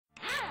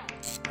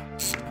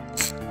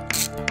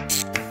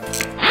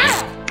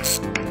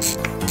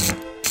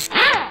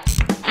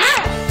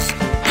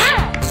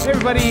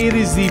everybody, it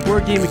is the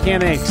Board Game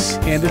Mechanics,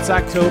 and it's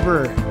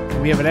October.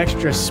 We have an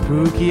extra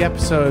spooky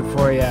episode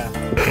for you.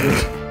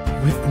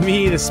 With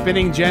me, the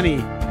spinning Jenny,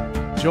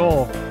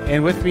 Joel,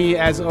 and with me,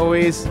 as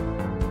always,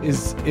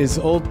 is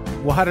old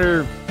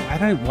water. I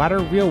don't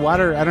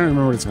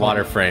remember what it's called.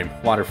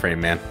 Water frame,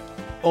 man.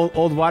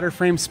 Old water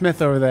frame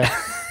Smith over there.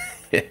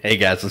 Hey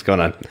guys, what's going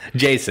on?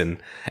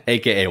 Jason,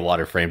 aka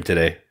Water Frame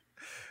today.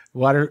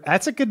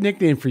 That's a good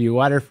nickname for you,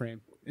 Water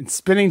Frame. And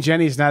spinning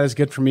Jenny's not as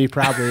good for me,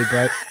 probably,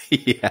 but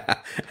yeah,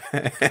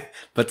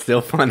 but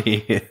still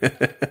funny.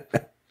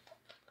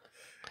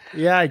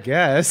 Yeah, I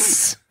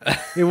guess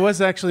it was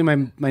actually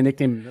my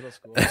nickname in middle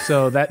school,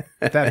 so that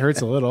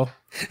hurts a little.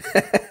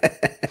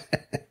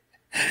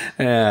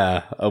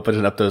 Yeah,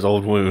 opening up those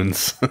old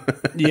wounds.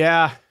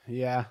 Yeah.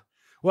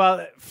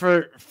 Well,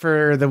 for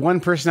the one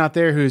person out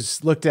there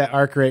who's looked at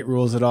arc rate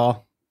rules at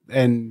all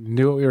and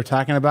knew what we were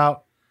talking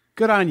about,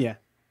 good on you.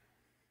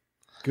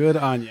 Good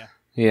on you.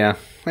 Yeah,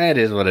 it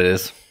is what it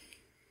is.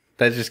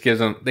 That just gives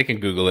them, they can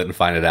Google it and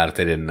find it out if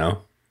they didn't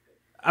know.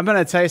 I'm going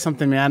to tell you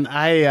something, man.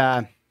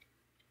 I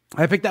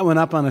picked that one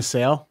up on a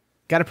sale,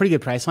 got a pretty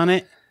good price on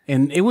it,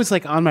 and it was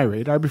like on my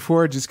radar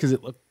before just because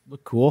it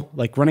looked cool.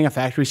 Like running a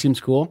factory seems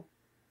cool.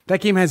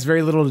 That game has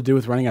very little to do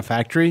with running a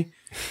factory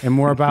and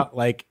more about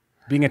like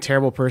being a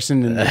terrible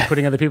person and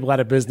putting other people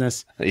out of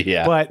business.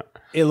 Yeah. But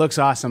it looks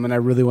awesome and I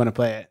really want to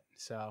play it.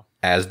 So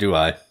as do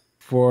I.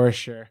 For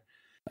sure.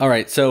 All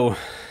right, so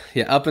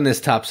yeah, up in this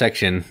top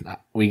section,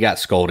 we got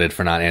scolded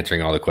for not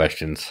answering all the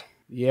questions.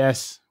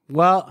 Yes.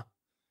 Well,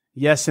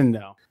 yes and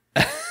no.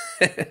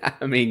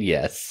 I mean,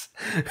 yes.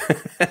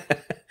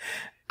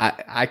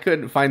 I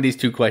couldn't find these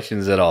two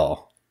questions at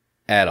all.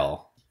 At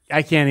all.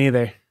 I can't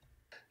either.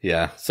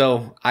 Yeah,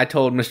 so I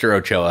told Mr.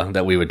 Ochoa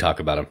that we would talk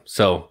about him.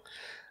 So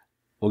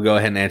we'll go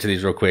ahead and answer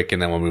these real quick,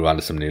 and then we'll move on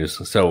to some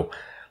news. So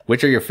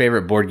which are your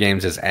favorite board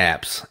games as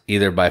apps,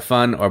 either by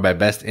fun or by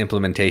best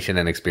implementation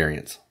and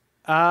experience?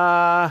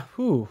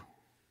 You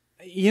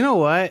know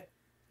what?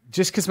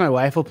 Just because my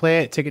wife will play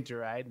it, Ticket to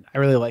Ride. I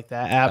really like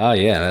that app. Oh,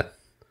 yeah.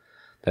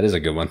 That is a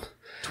good one.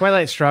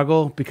 Twilight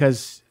Struggle,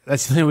 because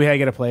that's the only way I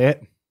get to play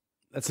it.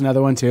 That's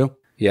another one, too.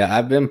 Yeah,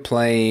 I've been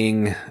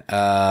playing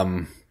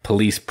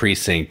Police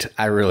Precinct.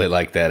 I really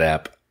like that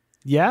app.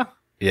 Yeah?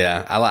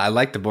 Yeah, I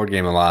like the board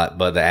game a lot,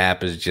 but the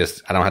app is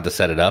just, I don't have to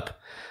set it up.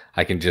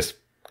 I can just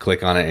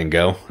click on it and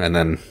go, and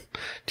then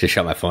just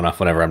shut my phone off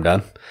whenever I'm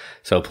done.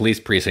 So Police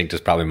Precinct is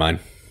probably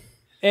mine.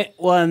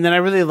 And then I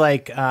really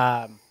like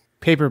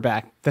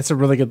Paperback. That's a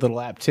really good little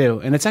app,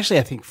 too. And it's actually,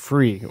 I think,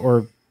 free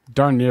or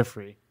darn near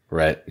free.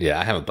 Right. Yeah,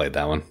 I haven't played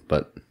that one,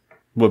 but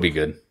would be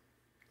good.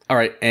 All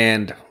right,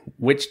 and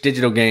which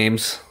digital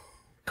games,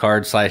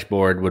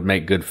 card/board, would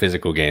make good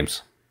physical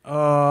games?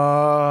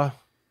 Obviously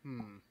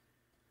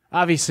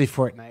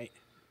Fortnite.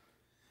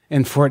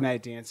 And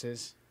Fortnite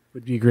dances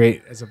would be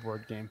great as a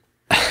board game.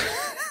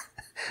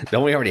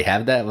 Don't we already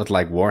have that with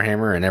like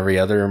Warhammer and every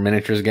other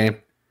miniatures game?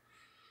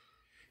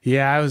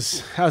 Yeah, I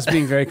was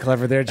being very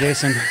clever there,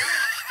 Jason.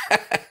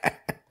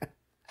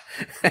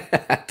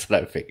 That's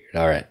what I figured.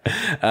 All right.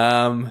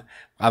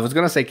 I was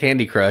going to say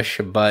Candy Crush,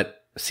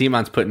 but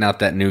Xi'an's putting out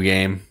that new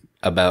game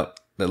that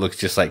looks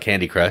just like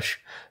Candy Crush.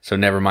 So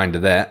never mind to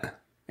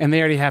that. And they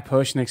already have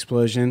Potion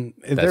Explosion.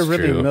 That's They're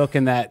really true.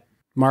 Milking that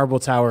Marble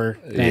Tower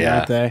thing,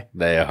 aren't they?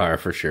 They are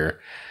for sure.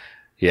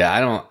 Yeah,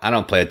 I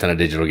don't play a ton of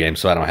digital games,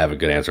 so I don't have a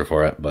good answer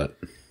for it. But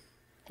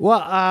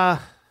I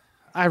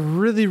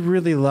really,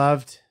 really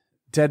loved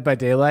Dead by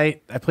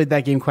Daylight. I played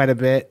that game quite a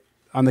bit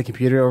on the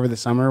computer over the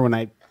summer when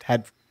I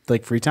had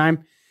like free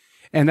time.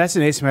 And that's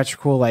an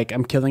asymmetrical, like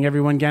I'm killing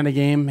everyone kind of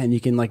game, and you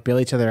can like bail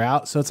each other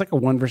out. So it's like a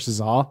one versus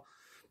all.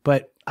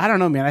 But I don't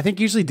know, man. I think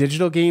usually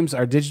digital games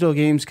are digital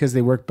games because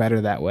they work better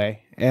that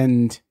way.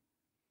 And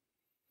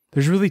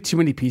there's really too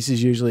many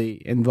pieces usually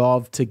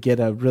involved to get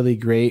a really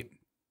great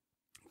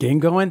game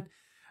going.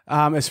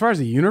 As far as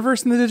the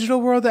universe in the digital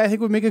world, that I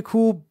think would make a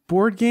cool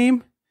board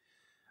game.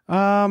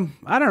 I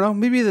don't know.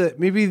 Maybe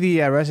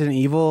the Resident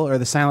Evil or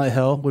the Silent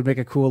Hill would make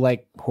a cool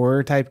like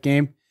horror type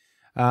game.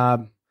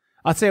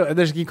 I'll say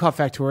there's a game called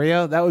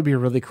Factorio. That would be a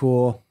really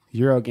cool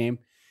Euro game.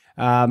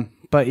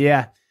 But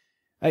yeah,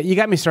 you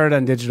got me started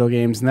on digital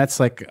games, and that's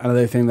like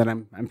another thing that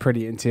I'm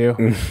pretty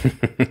into.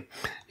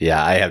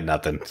 Yeah, I have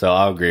nothing, so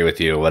I'll agree with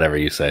you. Whatever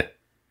you say.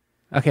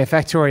 Okay,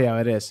 Factorio,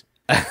 it is.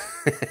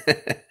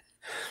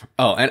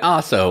 Oh, and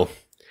also,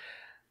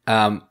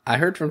 I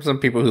heard from some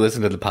people who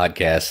listen to the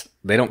podcast,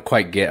 they don't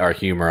quite get our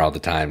humor all the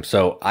time.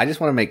 So I just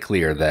want to make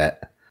clear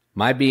that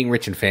my being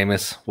rich and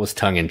famous was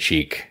tongue in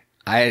cheek.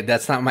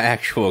 That's not my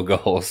actual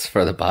goals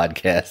for the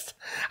podcast.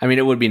 I mean,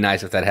 it would be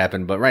nice if that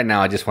happened, but right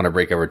now I just want to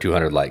break over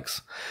 200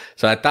 likes.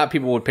 So I thought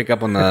people would pick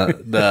up on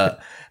the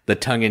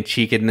tongue in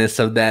cheekedness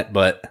of that.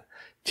 But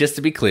just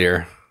to be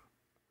clear,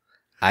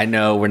 I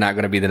know we're not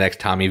going to be the next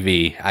Tommy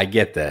V. I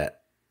get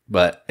that,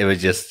 but it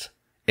was just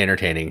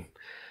entertaining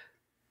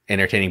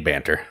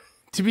banter.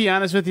 To be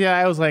honest with you,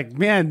 I was like,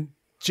 man,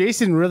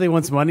 Jason really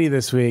wants money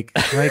this week.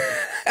 Like,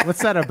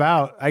 what's that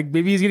about?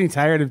 Maybe he's getting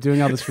tired of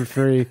doing all this for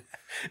free.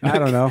 I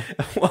don't know.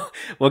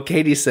 Well,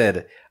 Katie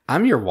said,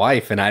 I'm your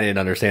wife, and I didn't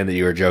understand that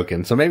you were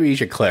joking. So maybe you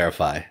should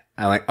clarify.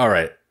 I'm like, all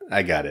right,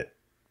 I got it.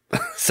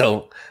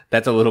 So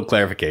that's a little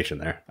clarification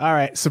there. All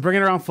right. So bring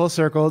it around full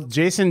circle.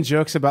 Jason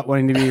jokes about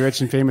wanting to be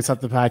rich and famous on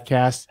the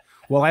podcast.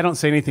 Well, I don't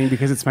say anything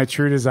because it's my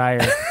true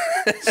desire.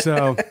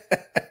 So.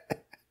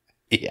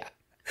 Yeah.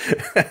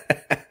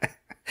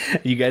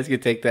 You guys can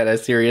take that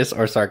as serious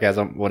or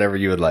sarcasm, whatever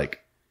you would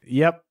like.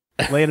 Yep.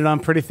 Laid it on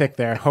pretty thick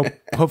there.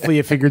 Hopefully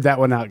you figured that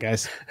one out,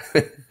 guys.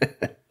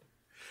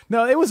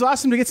 No, it was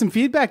awesome to get some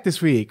feedback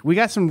this week. We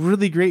got some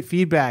really great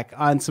feedback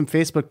on some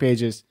Facebook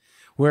pages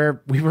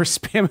where we were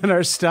spamming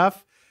our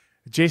stuff.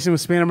 Jason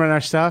was spamming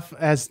our stuff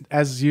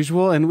as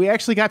usual. And we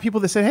actually got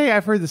people that said, hey,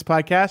 I've heard this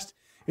podcast.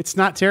 It's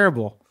not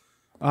terrible.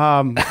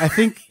 I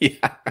think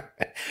yeah.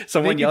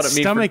 Someone yelled at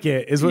me. Stomach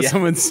it is what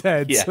someone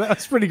said. Yeah. So that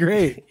was pretty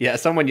great. Yeah.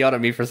 Someone yelled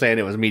at me for saying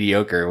it was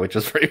mediocre, which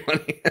was pretty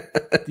funny.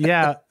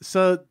 Yeah.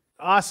 So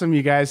awesome,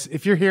 you guys.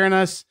 If you're hearing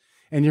us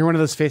and you're one of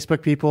those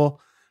Facebook people,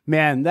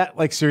 man, that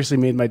like seriously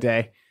made my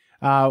day.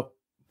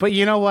 But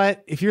you know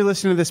what? If you're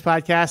listening to this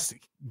podcast,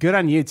 good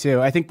on you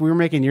too. I think we were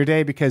making your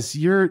day because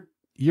you're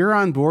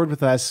on board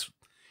with us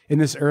in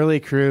this early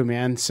crew,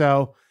 man.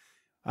 So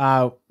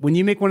when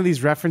you make one of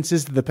these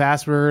references to the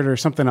password or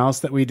something else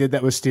that we did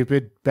that was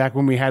stupid back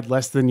when we had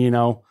less than,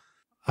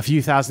 a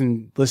few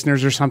thousand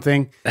listeners or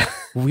something,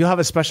 we'll have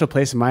a special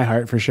place in my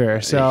heart for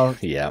sure. So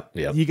yeah.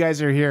 You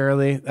guys are here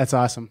early. That's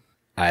awesome.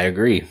 I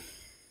agree.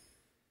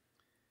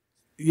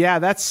 Yeah,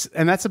 that's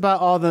about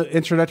all the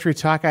introductory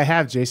talk I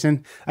have,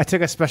 Jason. I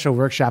took a special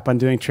workshop on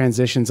doing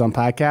transitions on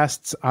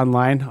podcasts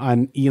online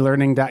on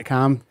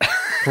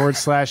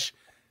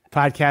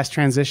elearning.com/podcast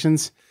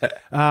transitions.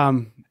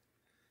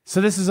 So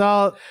this has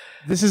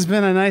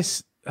been a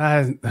nice,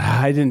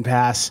 I didn't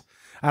pass.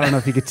 I don't know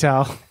if you could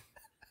tell.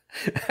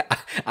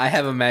 I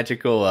have a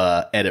magical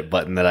edit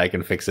button that I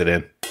can fix it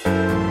in.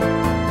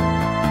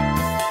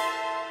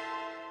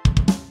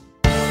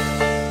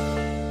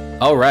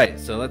 All right,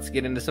 so let's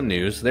get into some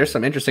news. There's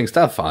some interesting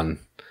stuff on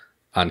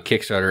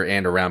Kickstarter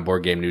and around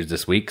board game news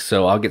this week.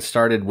 So I'll get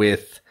started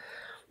with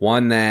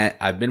one that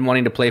I've been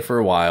wanting to play for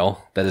a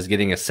while that is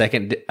getting a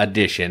second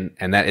edition,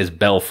 and that is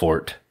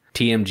Belfort.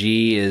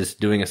 TMG is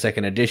doing a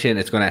second edition.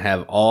 It's going to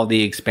have all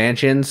the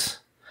expansions,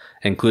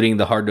 including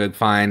the hard to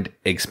find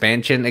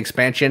expansion,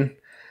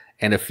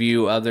 and a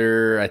few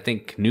other, I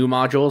think, new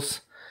modules.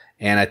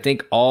 And I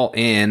think all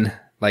in,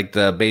 like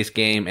the base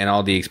game and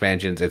all the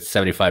expansions, it's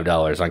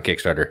 $75 on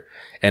Kickstarter.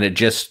 And it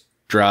just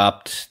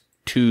dropped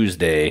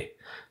Tuesday,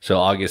 so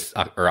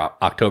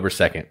October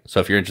 2nd. So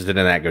if you're interested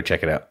in that, go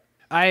check it out.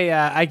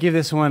 I give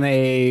this one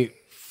a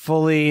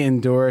fully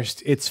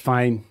endorsed, it's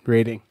fine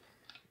rating.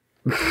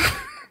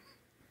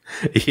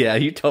 Yeah,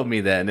 you told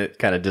me that, and it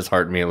kind of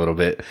disheartened me a little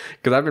bit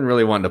because I've been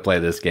really wanting to play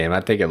this game.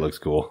 I think it looks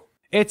cool.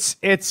 It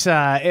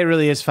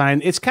really is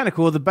fine. It's kind of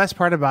cool. The best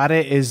part about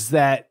it is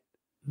that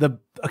the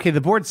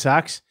board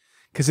sucks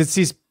because it's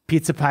these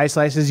pizza pie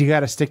slices you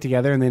got to stick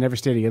together, and they never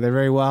stay together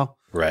very well.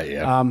 Right.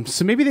 Yeah.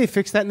 So maybe they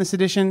fixed that in this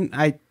edition.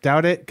 I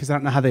doubt it because I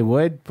don't know how they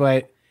would.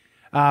 But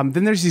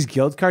then there's these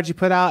guild cards you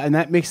put out, and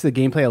that makes the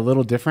gameplay a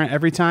little different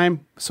every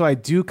time. So I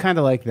do kind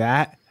of like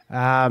that.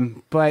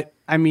 But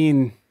I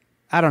mean,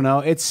 I don't know.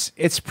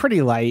 It's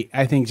pretty light,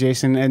 I think,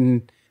 Jason.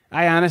 And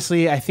I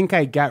think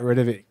I got rid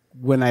of it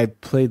when I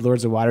played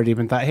Lords of Waterdeep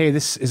and thought, hey,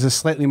 this is a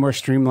slightly more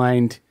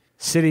streamlined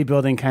city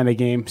building kind of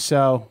game.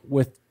 So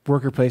with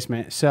worker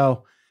placement.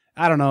 So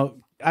I don't know.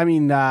 I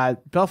mean,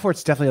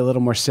 Belfort's definitely a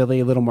little more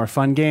silly, a little more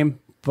fun game.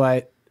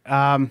 But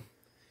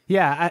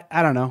yeah,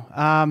 I don't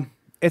know.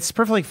 It's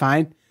perfectly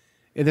fine.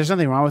 There's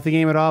nothing wrong with the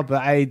game at all,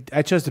 but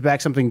I chose to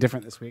back something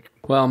different this week.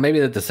 Well,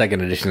 maybe that the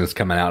second edition is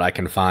coming out. I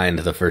can find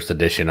the first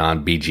edition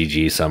on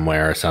BGG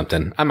somewhere or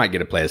something. I might get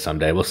to play it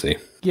someday. We'll see.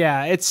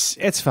 Yeah,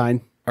 it's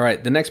fine. All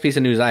right, the next piece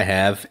of news I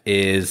have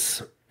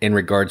is in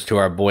regards to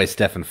our boy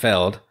Stefan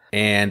Feld.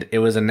 And it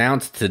was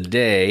announced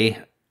today,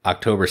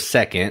 October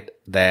 2nd,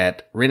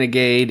 that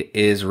Renegade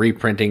is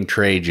reprinting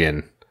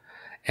Trajan.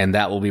 And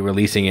that will be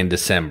releasing in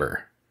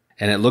December.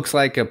 And it looks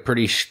like a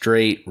pretty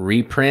straight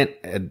reprint.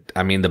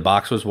 I mean, the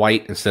box was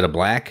white instead of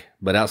black.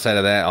 But outside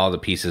of that, all the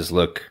pieces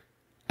look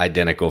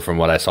identical from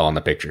what I saw in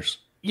the pictures.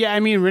 Yeah,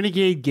 I mean,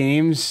 Renegade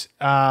Games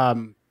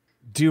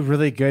do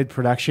really good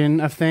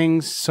production of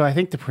things. So I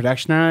think the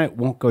production on it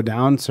won't go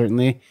down,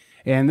 certainly.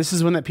 And this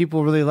is one that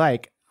people really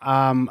like.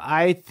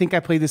 I think I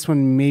played this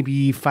one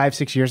maybe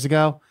 5-6 years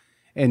ago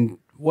and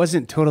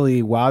wasn't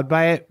totally wowed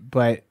by it.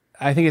 But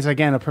I think it's,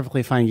 again, a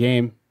perfectly fine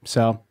game.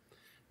 So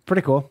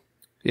pretty cool.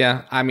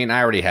 Yeah, I mean,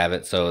 I already have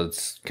it, so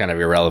it's kind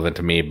of irrelevant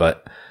to me,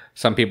 but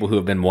some people who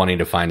have been wanting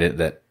to find it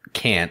that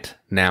can't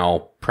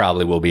now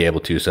probably will be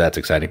able to, so that's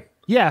exciting.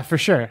 Yeah, for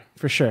sure.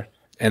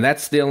 And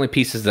that's the only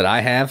pieces that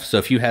I have, so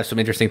if you have some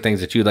interesting things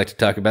that you'd like to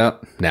talk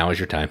about, now is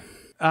your time.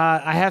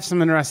 I have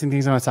some interesting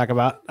things I want to talk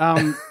about.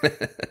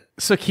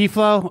 So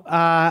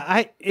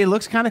Keyflow, it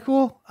looks kind of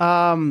cool.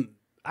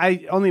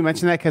 I only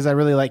mention that because I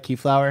really like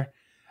keyflowER.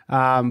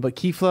 But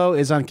Keyflow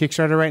is on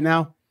Kickstarter right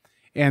now.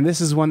 And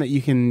this is one that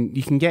you can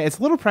get. It's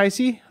a little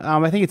pricey.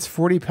 I think it's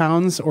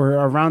 £40 or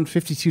around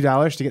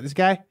 $52 to get this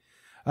guy.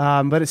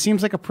 But it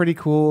seems like a pretty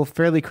cool,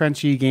 fairly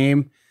crunchy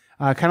game.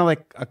 Kind of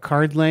like a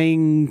card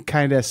laying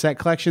kind of set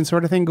collection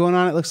sort of thing going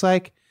on, it looks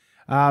like.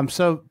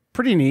 So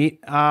pretty neat.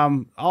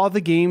 All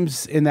the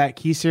games in that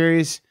Key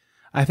series,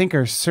 I think,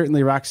 are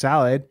certainly rock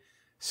solid.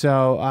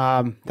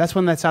 So that's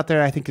one that's out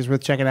there I think is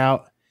worth checking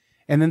out.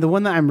 And then the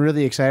one that I'm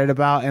really excited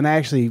about, and I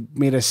actually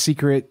made a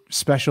secret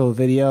special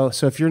video.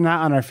 So if you're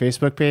not on our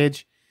Facebook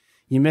page,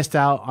 you missed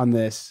out on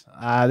this.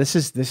 This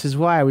is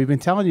why we've been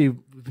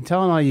telling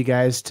all you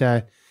guys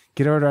to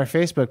get over to our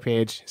Facebook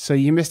page. So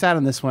you missed out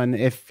on this one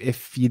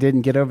if you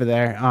didn't get over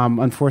there.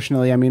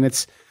 Unfortunately, I mean,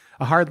 it's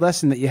a hard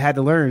lesson that you had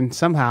to learn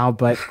somehow,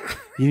 but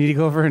you need to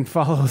go over and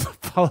follow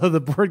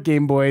the Board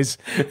Game Boys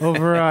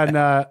over on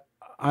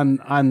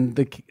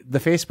the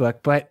Facebook.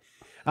 But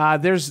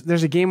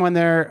there's a game on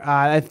there.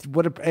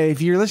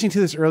 If you're listening to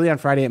this early on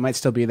Friday, it might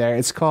still be there.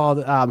 It's called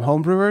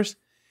Homebrewers,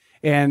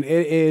 and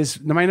it is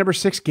my number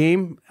 6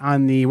 game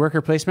on the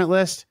worker placement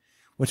list,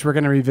 which we're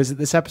going to revisit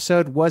this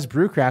episode. Was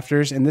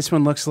Brewcrafters, and this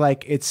one looks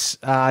like it's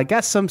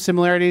got some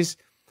similarities,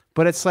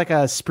 but it's like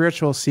a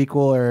spiritual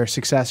sequel or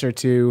successor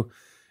to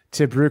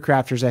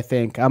Brewcrafters, I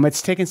think.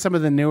 It's taken some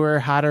of the newer,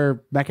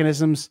 hotter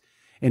mechanisms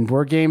in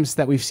board games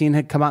that we've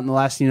seen come out in the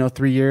last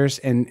 3 years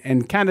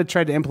and kind of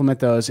tried to implement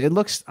those. It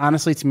looks,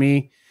 honestly, to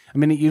me, I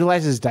mean, it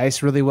utilizes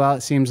dice really well,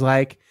 it seems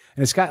like,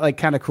 and it's got like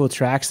kind of cool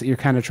tracks that you're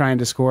kind of trying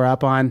to score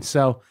up on.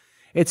 So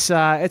it's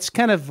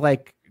kind of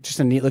like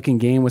just a neat looking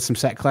game with some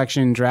set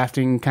collection,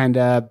 drafting, kind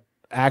of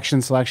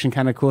action selection,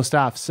 kind of cool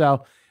stuff.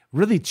 So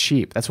really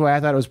cheap. That's why I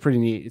thought it was pretty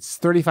neat. It's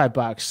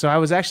 $35. So I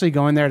was actually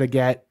going there to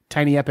get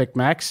Tiny Epic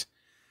Mechs,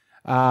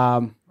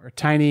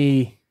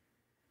 Tiny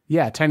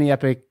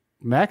Epic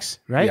Mechs,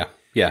 right?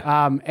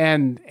 Yeah.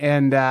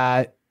 And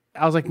I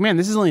was like, man,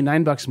 this is only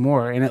 $9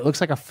 more, and it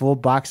looks like a full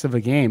box of a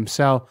game.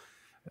 So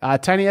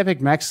Tiny Epic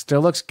Mechs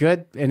still looks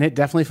good, and it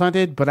definitely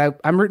funded, but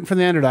I'm rooting for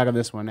the underdog of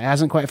this one. It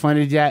hasn't quite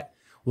funded yet.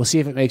 We'll see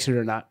if it makes it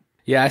or not.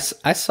 Yeah,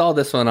 I saw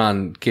this one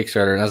on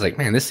Kickstarter, and I was like,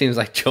 man, this seems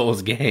like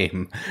Joel's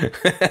game.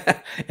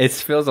 It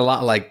feels a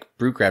lot like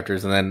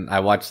Brewcrafters, and then I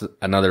watched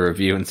another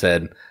review and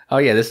said, oh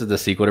yeah, this is the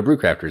sequel to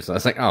Brewcrafters. So I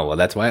was like, oh, well,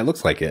 that's why it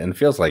looks like it and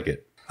feels like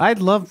it. I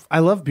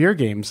love beer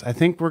games. I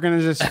think we're going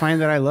to just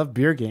find that I love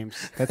beer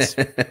games.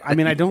 I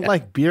mean, I don't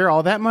like beer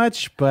all that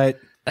much, but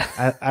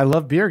I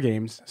love beer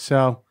games.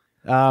 So,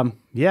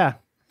 yeah.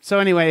 So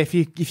anyway, if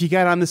you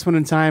got on this one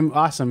in time,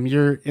 awesome.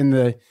 You're in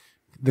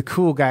the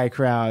cool guy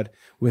crowd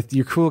with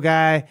your cool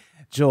guy,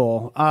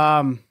 Joel.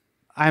 I'm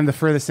the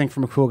furthest thing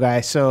from a cool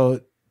guy.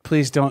 So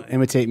please don't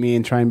imitate me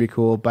and try and be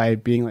cool by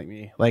being like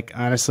me. Like,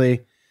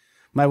 honestly,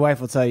 my wife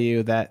will tell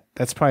you that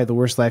that's probably the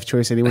worst life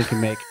choice anyone can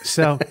make.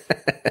 So,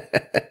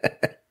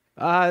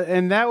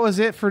 and that was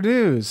it for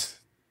news.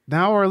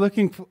 Now we're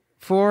looking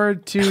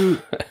forward to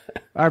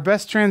our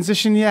best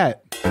transition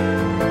yet.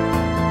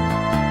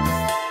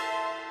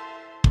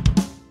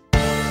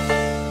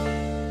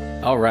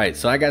 All right,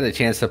 so I got a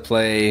chance to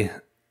play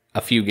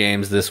a few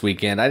games this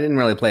weekend. I didn't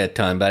really play a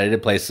ton, but I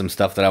did play some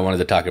stuff that I wanted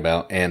to talk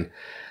about. And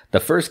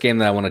the first game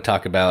that I want to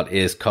talk about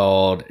is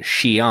called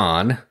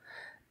Xi'an.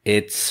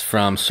 It's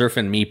from Surf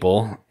and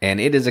Meeple,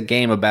 and it is a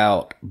game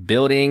about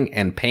building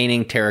and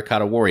painting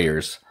terracotta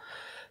warriors.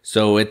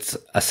 So it's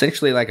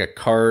essentially like a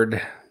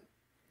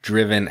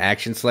card-driven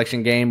action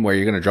selection game where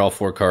you're going to draw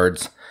 4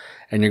 cards,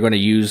 and you're going to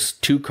use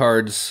 2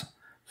 cards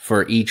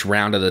for each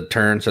round of the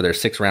turn. So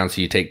there's 6 rounds,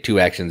 so you take 2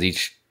 actions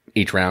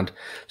each round.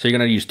 So you're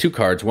going to use 2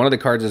 cards. One of the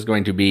cards is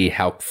going to be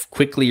how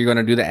quickly you're going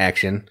to do the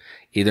action,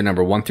 either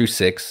number 1 through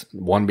 6,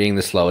 1 being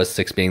the slowest,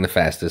 6 being the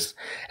fastest.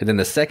 And then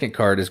the second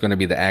card is going to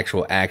be the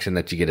actual action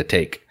that you get to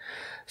take.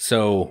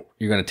 So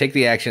you're going to take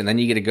the action, then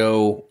you get to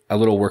go a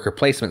little worker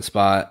placement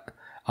spot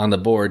on the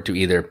board to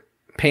either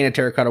paint a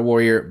terracotta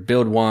warrior,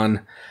 build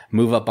one,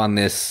 move up on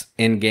this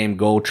in-game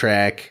goal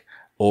track,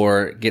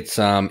 or get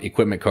some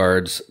equipment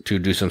cards to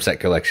do some set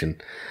collection.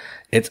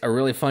 It's a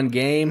really fun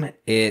game.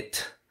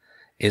 It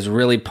is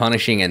really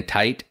punishing and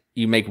tight.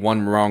 You make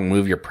one wrong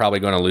move, you're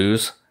probably going to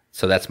lose.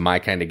 So that's my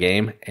kind of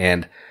game.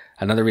 And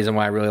another reason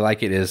why I really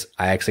like it is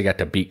I actually got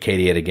to beat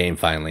Katie at a game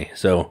finally.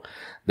 So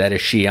that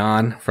is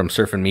Xi'an from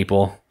Surf and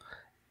Meeple,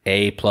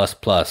 A++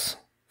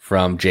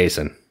 from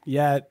Jason.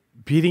 Yeah,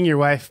 beating your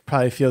wife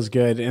probably feels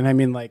good. And I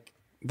mean, like,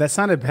 that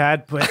sounded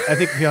bad, but I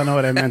think we all know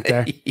what I meant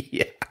there.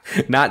 Yeah,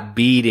 not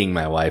beating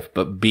my wife,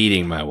 but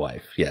beating my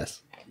wife.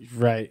 Yes.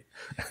 Right.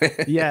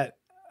 Yeah.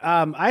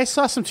 I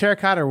saw some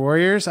Terracotta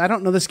Warriors. I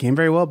don't know this game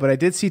very well, but I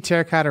did see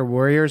Terracotta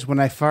Warriors when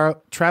I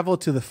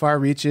traveled to the far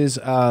reaches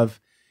of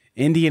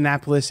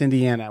Indianapolis,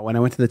 Indiana, when I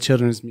went to the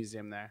Children's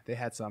Museum there. They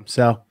had some.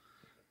 So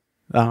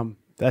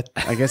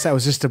I guess that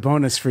was just a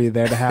bonus for you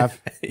there to have.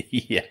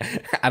 Yeah.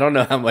 I don't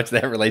know how much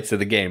that relates to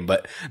the game,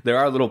 but there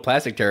are little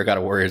plastic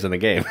Terracotta Warriors in the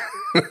game.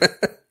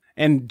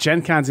 And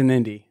Gen Con's in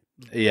Indy.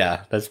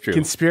 Yeah, that's true.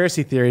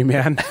 Conspiracy theory,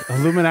 man.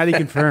 Illuminati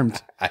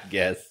confirmed. I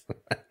guess.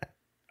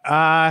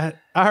 All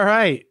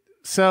right.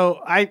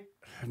 So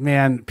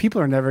people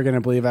are never going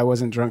to believe I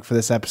wasn't drunk for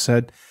this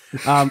episode.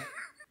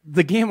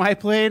 The game I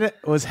played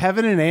was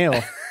Heaven and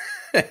Ale.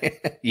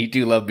 You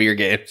do love beer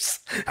games.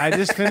 I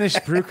just finished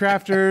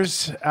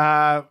Brewcrafters,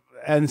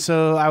 and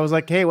so I was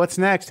like, "Hey, what's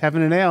next?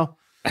 Heaven and Ale."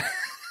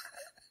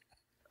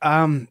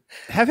 Heaven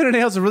and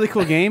Ale is a really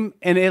cool game,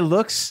 and it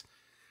looks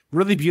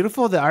really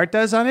beautiful. The art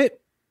does on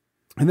it,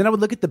 and then I would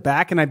look at the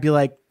back, and I'd be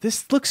like,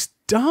 "This looks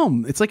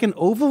dumb. It's like an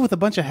oval with a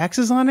bunch of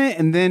hexes on it,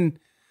 and then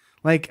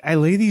like I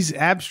lay these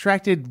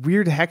abstracted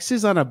weird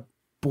hexes on a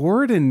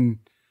board, and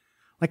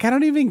like I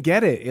don't even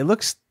get it. It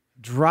looks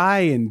dry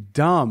and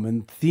dumb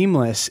and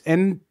themeless,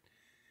 and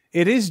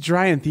it is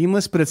dry and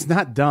themeless, but it's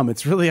not dumb.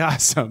 It's really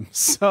awesome.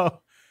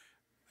 So,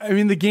 I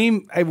mean, the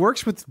game it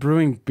works with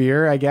brewing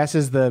beer, I guess,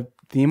 is the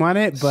theme on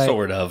it, but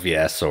sort of,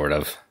 yeah, sort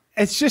of.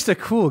 It's just a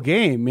cool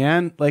game,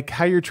 man. Like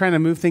how you're trying to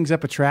move things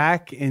up a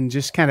track and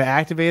just kind of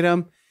activate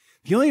them.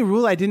 The only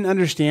rule I didn't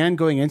understand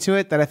going into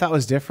it that I thought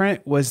was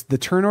different was the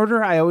turn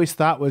order. I always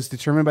thought was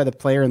determined by the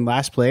player in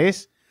last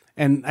place,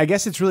 and I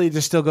guess it's really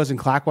just still goes in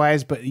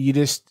clockwise, but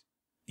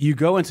you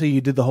go until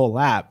you did the whole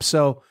lap.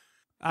 So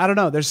I don't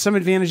know. There's some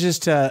advantages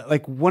to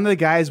like one of the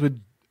guys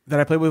that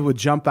I played with would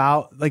jump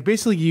out. Like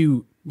basically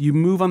you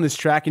move on this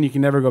track and you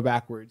can never go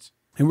backwards.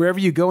 And wherever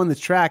you go on this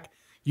track,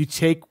 you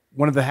take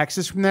one of the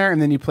hexes from there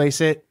and then you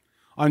place it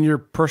on your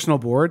personal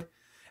board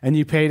and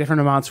you pay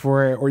different amounts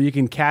for it, or you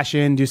can cash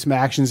in, do some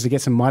actions to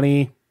get some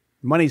money.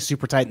 Money's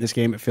super tight in this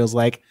game. It feels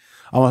like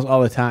almost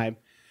all the time.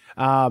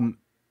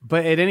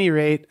 But at any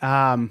rate,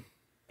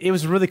 it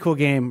was a really cool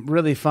game,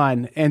 really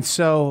fun. And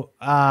so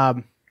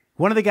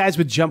one of the guys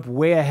would jump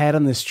way ahead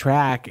on this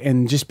track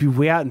and just be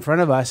way out in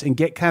front of us and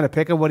get kind of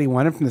pick up what he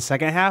wanted from the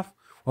second half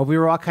while we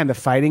were all kind of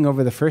fighting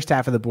over the first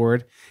half of the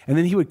board. And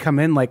then he would come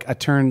in like a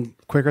turn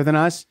quicker than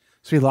us.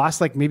 So he lost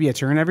like maybe a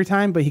turn every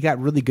time, but he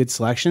got really good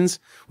selections,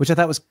 which I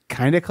thought was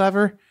kind of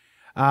clever.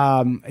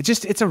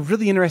 It's a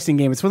really interesting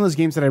game. It's one of those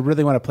games that I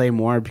really want to play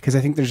more because I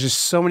think there's just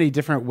so many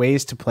different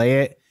ways to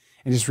play it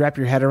and just wrap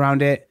your head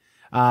around it.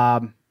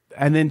 And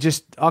then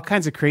just all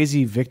kinds of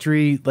crazy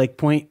victory, like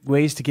point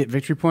ways to get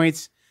victory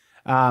points.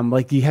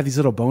 Like you have these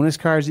little bonus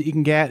cards that you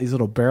can get, these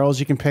little barrels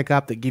you can pick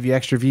up that give you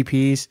extra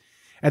VPs.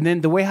 And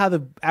then the way how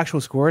the actual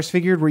score is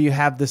figured, where you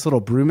have this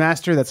little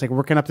brewmaster that's like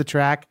working up the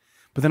track,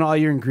 but then all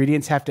your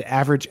ingredients have to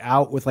average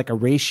out with like a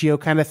ratio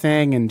kind of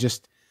thing. And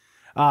just,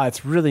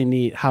 it's really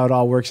neat how it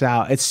all works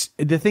out. It's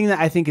the thing that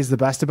I think is the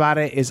best about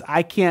it is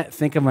I can't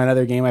think of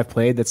another game I've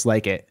played that's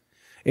like it.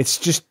 It's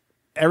just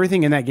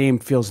everything in that game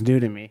feels new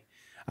to me.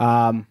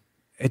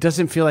 It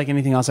doesn't feel like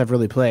anything else I've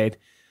really played.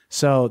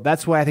 So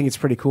that's why I think it's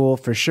pretty cool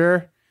for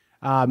sure.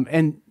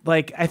 And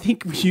like, I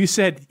think you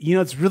said,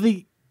 it's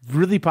really,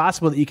 really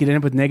possible that you could end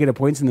up with negative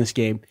points in this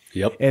game.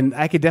 Yep. And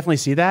I could definitely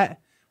see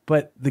that.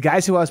 But the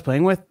guys who I was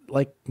playing with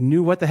like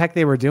knew what the heck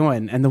they were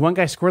doing. And the one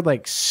guy scored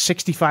like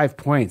 65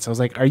 points. I was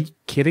like, are you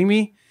kidding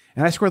me?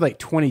 And I scored like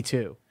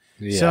 22.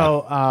 Yeah.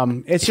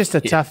 So it's just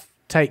a tough,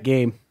 tight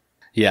game.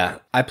 Yeah,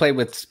 I played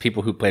with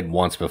people who played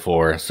once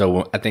before.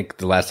 So I think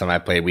the last time I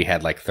played, we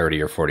had like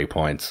 30 or 40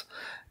 points.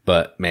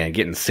 But man,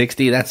 getting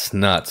 60, that's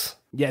nuts.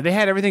 Yeah, they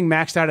had everything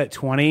maxed out at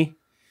 20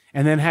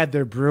 and then had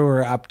their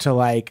brewer up to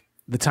like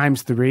the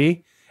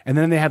 ×3. And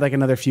then they had like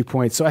another few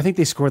points. So I think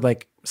they scored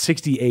like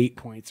 68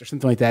 points or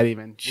something like that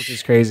even, which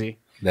is crazy.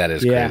 That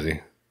is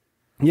crazy.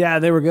 Yeah,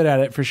 they were good at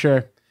it for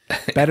sure.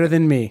 Better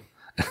than me.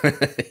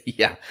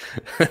 Yeah.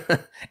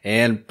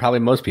 And probably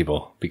most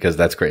people, because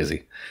that's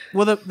crazy.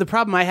 Well, the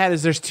problem I had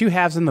is there's two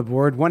halves on the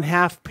board. One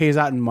half pays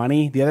out in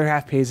money. The other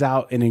half pays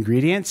out in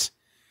ingredients.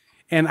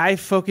 And I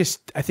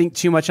focused, I think,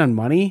 too much on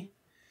money.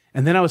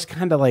 And then I was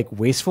kind of like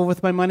wasteful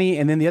with my money.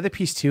 And then the other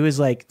piece too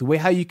is like the way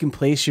how you can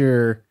place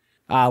your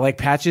like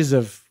patches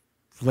of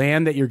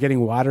land that you're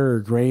getting water or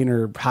grain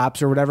or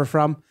hops or whatever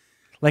from.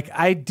 Like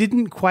it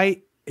didn't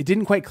quite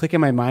click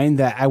in my mind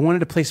that I wanted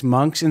to place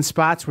monks in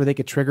spots where they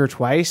could trigger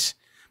twice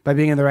by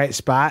being in the right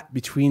spot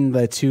between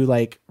the two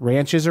like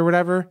ranches or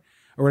whatever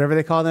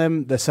they call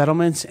them, the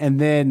settlements. And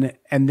then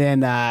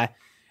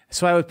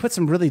so I would put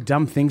some really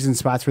dumb things in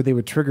spots where they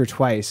would trigger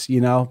twice,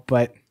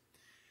 but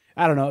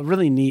I don't know,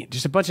 really neat.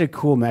 Just a bunch of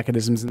cool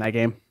mechanisms in that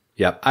game.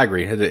 Yep, I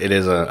agree. It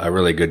is a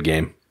really good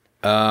game.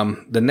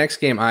 The next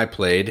game I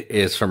played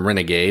is from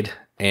Renegade,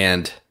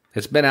 and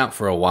it's been out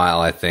for a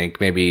while, I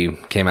think. Maybe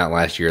came out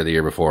last year or the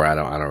year before. I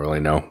don't really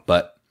know.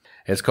 But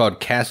it's called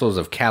Castles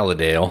of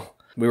Caladale.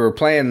 We were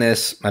playing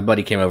this. My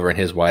buddy came over and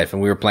his wife,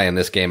 and we were playing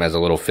this game as a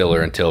little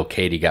filler until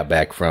Katie got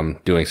back from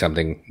doing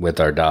something with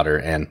our daughter.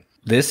 And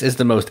this is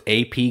the most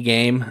AP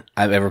game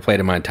I've ever played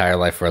in my entire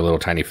life for a little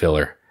tiny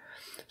filler.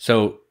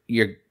 So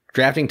you're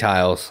drafting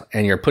tiles,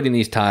 and you're putting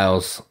these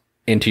tiles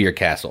into your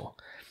castle.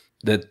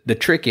 The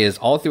trick is,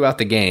 all throughout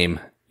the game,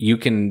 you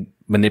can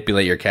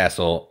manipulate your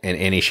castle in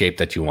any shape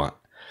that you want.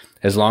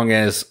 As long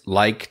as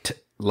like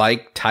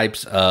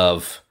types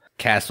of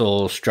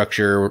castle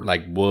structure,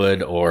 like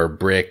wood or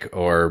brick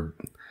or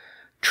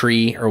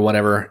tree or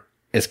whatever,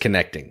 is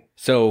connecting.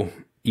 So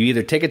you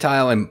either take a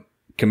tile and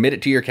commit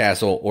it to your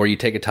castle, or you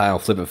take a tile,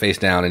 flip it face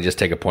down, and just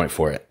take a point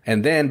for it.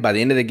 And then by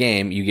the end of the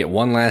game, you get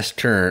one last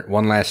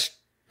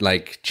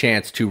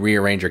chance to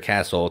rearrange your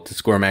castle to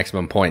score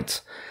maximum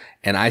points.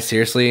 And I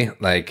seriously,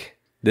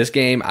 This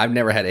game, I've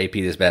never had AP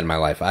this bad in my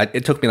life.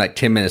 It took me like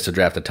 10 minutes to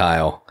draft a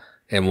tile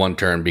in one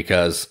turn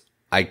because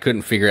I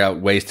couldn't figure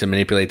out ways to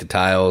manipulate the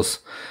tiles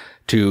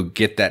to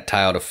get that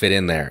tile to fit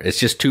in there. It's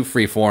just too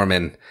freeform,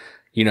 and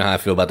you know how I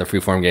feel about the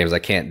freeform games. I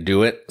can't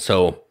do it,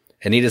 so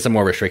it needed some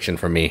more restriction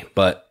from me.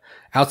 But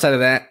outside of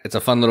that, it's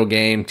a fun little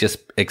game. Just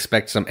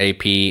expect some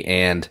AP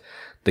and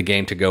the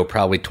game to go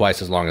probably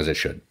twice as long as it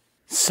should.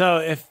 So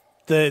if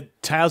the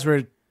tiles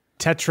were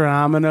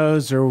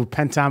tetraominoes or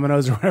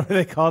pentominoes or whatever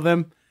they call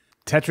them,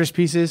 Tetris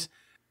pieces,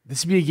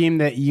 this would be a game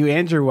that you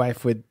and your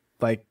wife would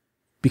like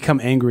become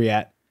angry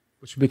at,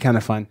 which would be kind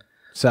of fun.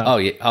 So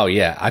oh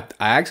yeah.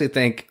 I actually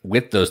think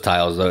with those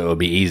tiles though it would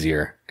be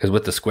easier because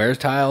with the squares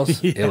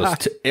tiles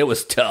it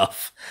was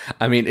tough.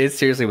 I mean, it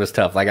seriously was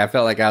tough. Like I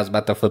felt like I was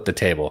about to flip the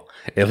table.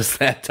 It was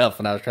that tough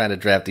when I was trying to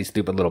draft these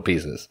stupid little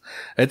pieces.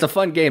 It's a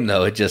fun game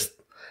though. It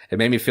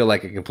made me feel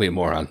like a complete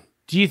moron.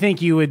 Do you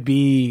think you would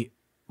be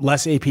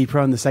less AP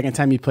prone the second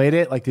time you played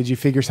it? Like, did you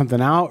figure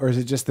something out, or is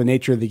it just the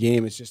nature of the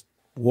game? It's just,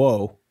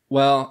 whoa.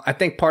 Well, I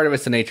think part of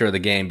it's the nature of the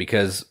game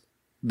because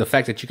the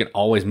fact that you can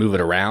always move it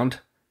around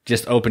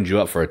just opens you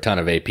up for a ton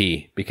of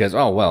AP because,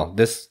 oh, well,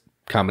 this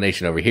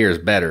combination over here is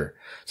better.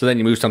 So then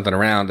you move something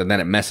around and then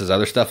it messes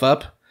other stuff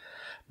up.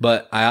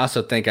 But I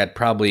also think I'd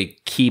probably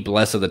keep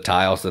less of the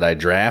tiles that I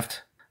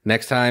draft.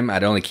 Next time,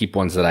 I'd only keep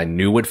ones that I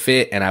knew would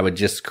fit, and I would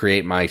just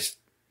create my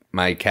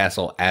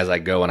castle as I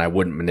go, and I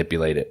wouldn't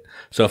manipulate it.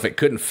 So if it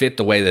couldn't fit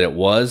the way that it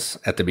was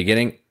at the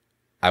beginning,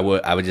 I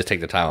would just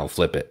take the tile and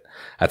flip it.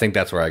 I think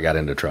that's where I got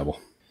into trouble.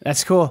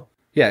 That's cool.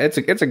 Yeah, it's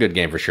a good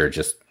game for sure.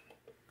 Just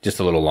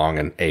a little long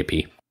in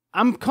AP.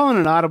 I'm calling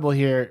an audible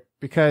here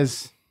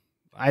because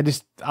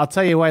I'll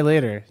tell you why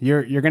later.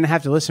 You're going to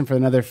have to listen for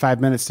another 5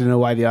 minutes to know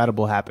why the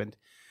audible happened.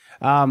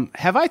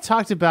 Have I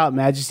talked about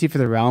Majesty for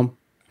the Realm?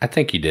 I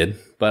think you did,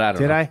 but I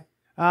don't know. Did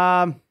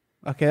I?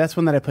 Okay, that's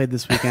one that I played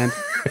this weekend.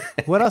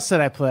 What else did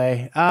I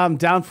play?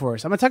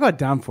 Downforce. I'm going to talk about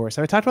Downforce.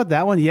 Have I talked about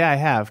that one? Yeah, I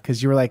have,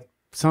 because you were like,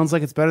 sounds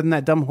like it's better than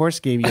that dumb horse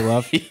game you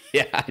love.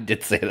 Yeah, I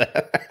did say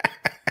that.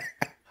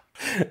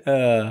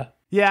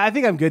 Yeah, I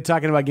think I'm good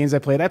talking about games I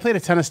played. I played a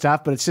ton of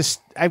stuff, but it's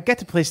just, I got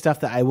to play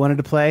stuff that I wanted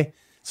to play.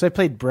 So I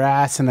played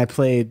Brass, and I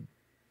played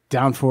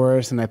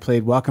Downforce, and I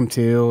played Welcome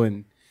to,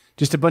 and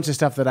just a bunch of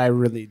stuff that I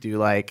really do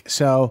like.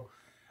 So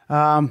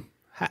I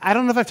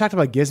don't know if I've talked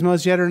about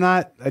Gizmos yet or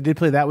not. I did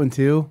play that one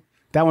too.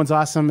 That one's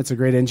awesome. It's a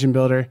great engine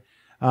builder.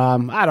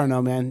 I don't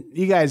know, man.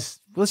 You guys,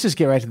 let's just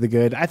get right to the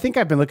good. I think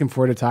I've been looking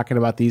forward to talking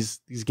about these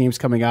games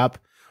coming up.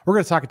 We're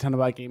going to talk a ton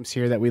about games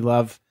here that we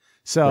love.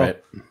 So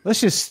right. let's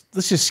just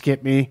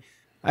skip me.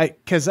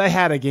 Because I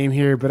had a game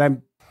here, but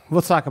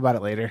we'll talk about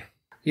it later.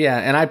 Yeah,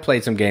 and I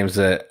played some games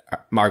that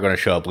are going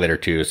to show up later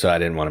too, so I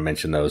didn't want to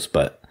mention those.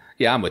 But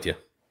yeah, I'm with you.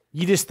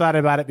 You just thought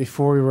about it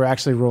before we were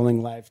actually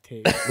rolling live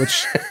tape,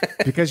 which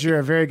because you're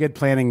a very good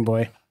planning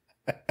boy.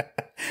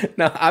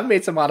 No, I've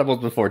made some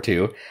audibles before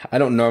too. I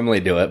don't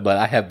normally do it, but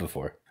I have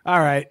before. All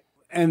right.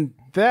 And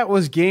that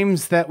was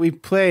games that we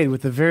played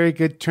with a very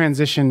good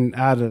transition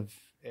out of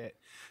it.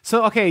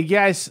 So, okay,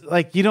 guys,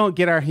 like you don't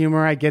get our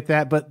humor. I get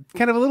that. But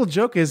kind of a little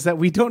joke is that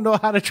we don't know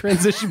how to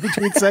transition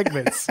between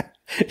segments.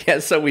 Yeah,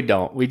 so we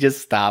don't. We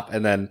just stop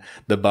and then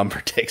the bumper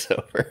takes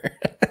over.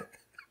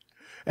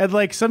 And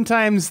like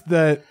sometimes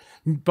the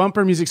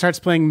bumper music starts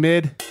playing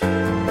mid.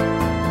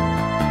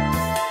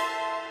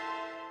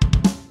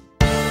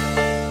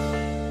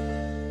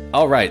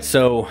 All right,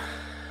 so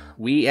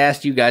we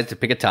asked you guys to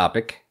pick a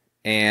topic,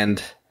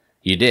 and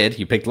you did.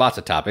 You picked lots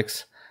of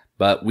topics,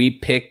 but we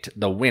picked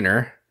the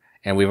winner,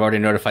 and we've already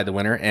notified the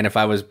winner. And if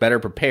I was better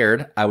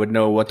prepared, I would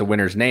know what the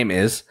winner's name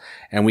is,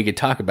 and we could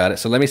talk about it.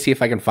 So let me see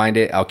if I can find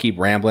it. I'll keep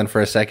rambling for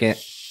a second.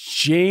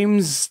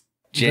 James.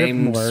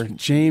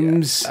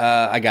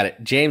 I got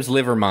it. James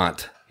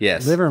Livermont.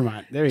 Yes.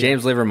 Livermont. There you go.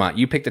 James Livermont.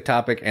 You picked the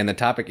topic, and the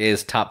topic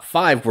is top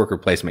 5 worker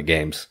placement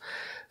games.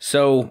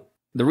 So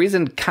the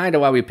reason kind of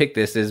why we picked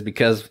this is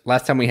because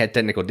last time we had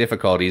technical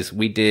difficulties,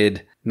 we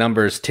did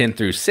numbers 10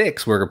 through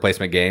 6 worker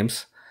placement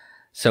games.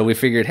 So we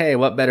figured, hey,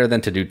 what better than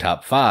to do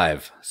top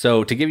 5?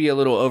 So to give you a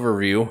little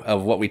overview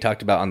of what we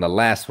talked about on the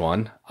last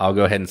one, I'll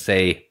go ahead and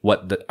say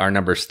what our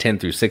numbers 10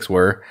 through 6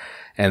 were,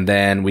 and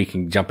then we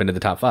can jump into the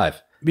top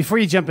 5. Before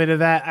you jump into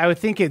that, I would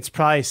think it's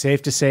probably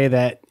safe to say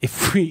that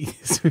if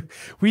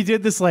we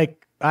did this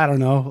like, I don't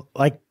know,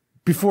 like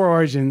before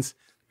Origins,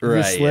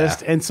 this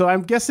list. And so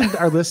I'm guessing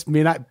our list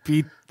may not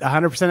be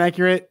 100%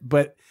 accurate,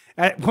 but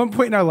at one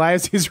point in our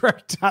lives, these were our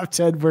top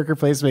 10 worker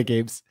placement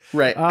games.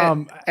 Right.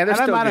 And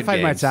I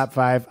modified my top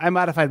 5. I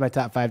modified my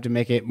top 5 to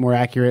make it more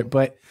accurate.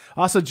 But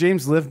also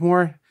James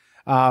Livermore,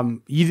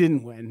 you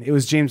didn't win. It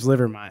was James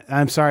Livermont.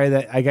 I'm sorry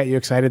that I got you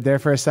excited there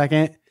for a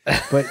second.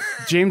 But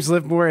James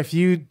Livermore, if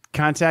you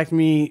contact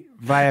me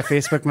via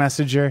Facebook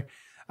Messenger,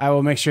 I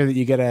will make sure that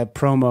you get a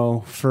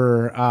promo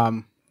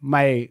for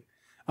my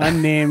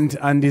unnamed,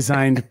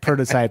 undesigned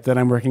prototype that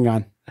I'm working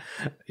on.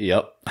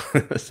 Yep.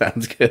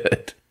 Sounds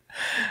good.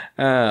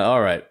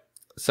 All right.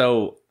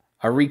 So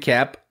our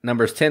recap,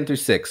 numbers 10 through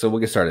 6. So we'll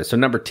get started. So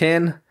number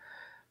 10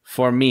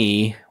 for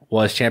me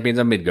was Champions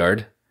of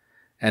Midgard.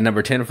 And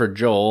number 10 for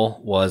Joel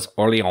was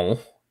Orléans.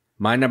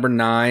 My number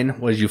 9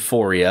 was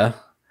Euphoria.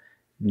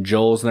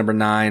 Joel's number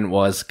 9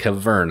 was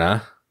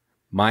Caverna.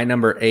 My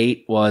number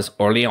 8 was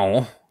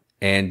Orléans.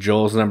 And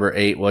Joel's number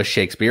 8 was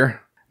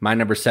Shakespeare. My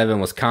number 7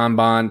 was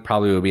Kanban.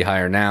 Probably would be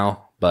higher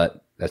now,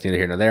 but that's neither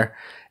here nor there.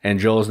 And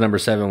Joel's number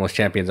 7 was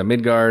Champions of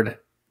Midgard.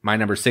 My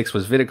number 6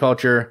 was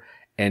Viticulture.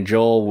 And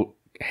Joel,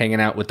 hanging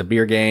out with the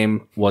beer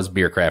game, was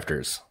Beer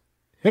Crafters.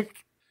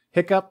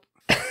 Hiccup.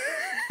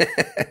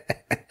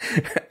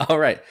 All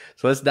right.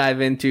 So let's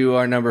dive into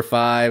our number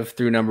 5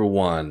 through number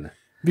 1.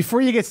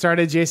 Before you get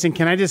started, Jason,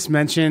 can I just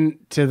mention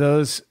to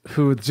those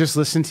who just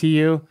listened to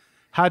you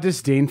how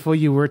disdainful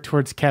you were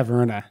towards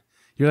Caverna?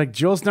 You're like,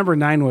 Joel's number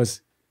 9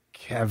 was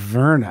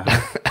Caverna.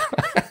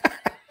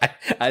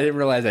 I didn't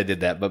realize I did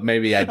that, but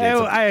maybe I did.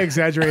 I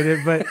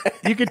exaggerated, but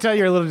you could tell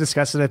you're a little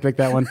disgusted I picked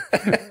that one.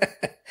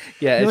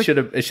 Yeah, it should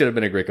have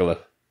been Agricola.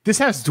 This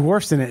has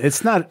dwarfs in it.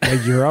 It's not a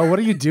Euro. What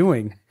are you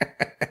doing?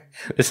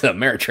 This is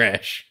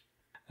Ameritrash.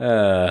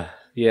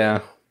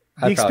 Yeah.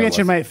 The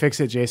expansion might fix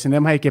it, Jason. It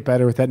might get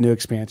better with that new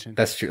expansion.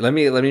 That's true. Let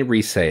me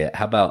re-say it.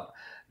 How about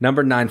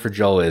number 9 for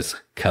Joel is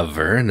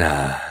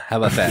Caverna? How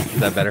about that? Is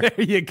that better?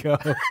 There you go.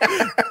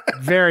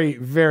 Very,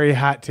 very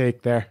hot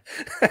take there.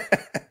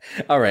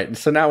 All right.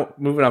 So now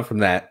moving on from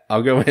that,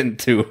 I'll go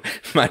into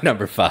my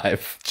number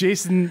 5.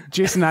 Jason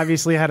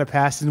obviously had a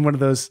past in one of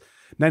those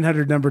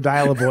 900 number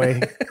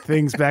dial-a-boy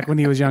things back when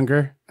he was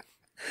younger.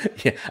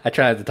 Yeah, I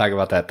tried to talk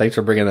about that. Thanks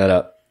for bringing that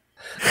up.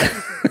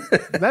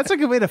 That's a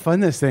good way to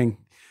fund this thing.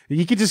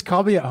 You could just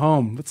call me at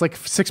home. It's like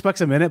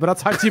 $6 a minute, but I'll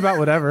talk to you about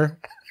whatever.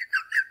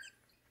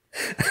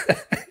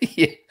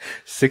 Yeah,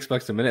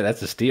 $6 a minute.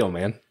 That's a steal,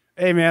 man.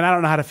 Hey, man, I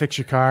don't know how to fix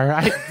your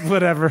car.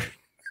 Whatever.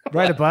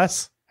 Ride a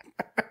bus.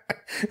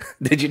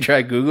 Did you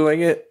try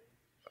Googling it?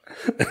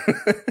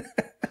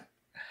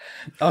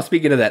 Oh,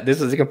 speaking of that, this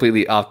is a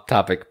completely off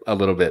topic a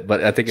little bit,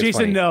 but I think it's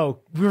Jason, funny. no.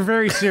 We're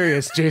very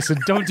serious, Jason.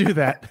 Don't do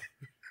that.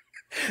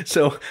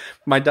 So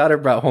my daughter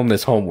brought home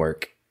this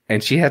homework,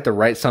 and she had to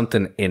write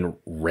something in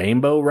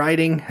rainbow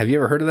writing. Have you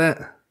ever heard of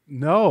that?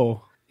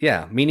 No.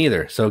 Yeah, me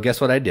neither. So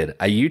guess what I did?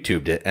 I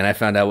YouTubed it, and I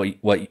found out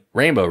what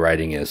rainbow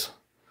writing is.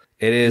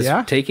 It is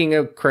taking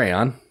a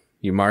crayon,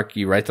 you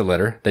write the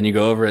letter, then you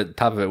go over the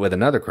top of it with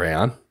another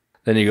crayon,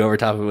 then you go over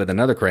top of it with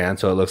another crayon,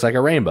 so it looks like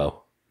a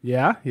rainbow.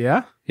 Yeah.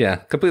 Yeah,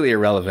 completely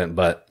irrelevant,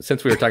 but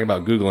since we were talking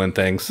about Googling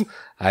things,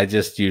 I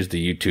just used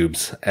the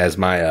YouTubes as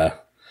my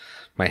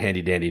my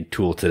handy-dandy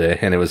tool today,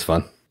 and it was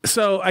fun.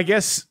 So I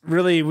guess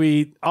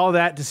really all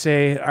that to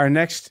say our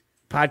next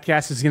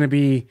podcast is going to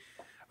be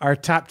our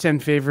top 10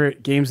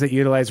 favorite games that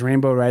utilize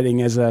rainbow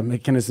writing as a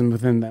mechanism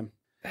within them.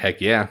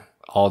 Heck yeah,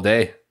 all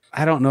day.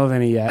 I don't know of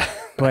any yet,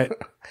 but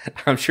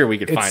I'm sure we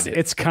could find it.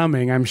 It's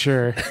coming, I'm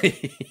sure.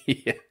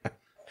 Yeah.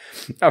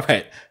 All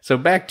right. So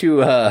back to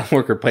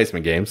worker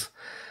placement games.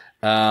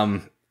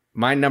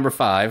 My number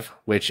 5,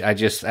 which I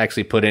just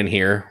actually put in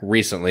here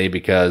recently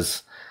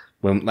because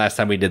when last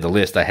time we did the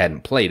list, I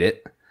hadn't played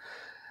it.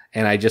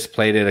 And I just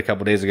played it a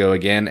couple days ago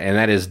again, and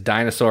that is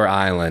Dinosaur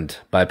Island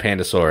by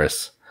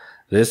Pandasaurus.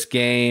 This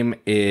game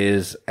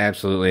is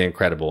absolutely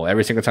incredible.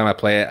 Every single time I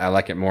play it, I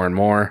like it more and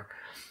more.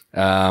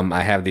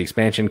 I have the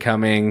expansion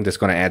coming that's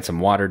going to add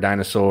some water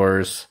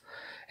dinosaurs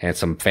and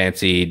some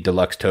fancy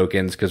deluxe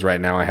tokens because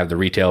right now I have the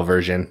retail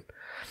version.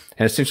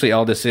 And essentially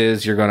all this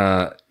is,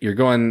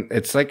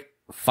 it's like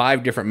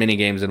 5 different mini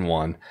games in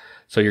one.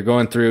 So you're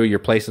going through, you're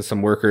placing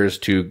some workers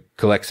to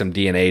collect some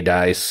DNA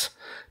dice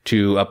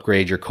to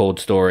upgrade your cold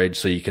storage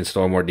so you can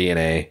store more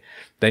DNA.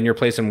 Then you're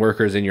placing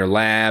workers in your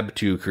lab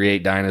to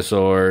create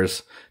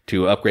dinosaurs,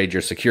 to upgrade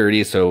your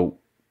security so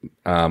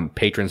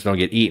patrons don't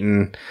get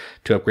eaten,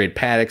 to upgrade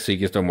paddocks so you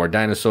can store more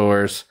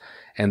dinosaurs.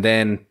 And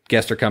then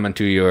guests are coming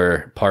to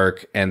your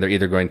park and they're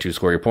either going to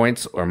score your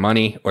points or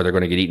money or they're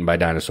going to get eaten by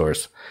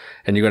dinosaurs.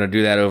 And you're going to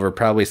do that over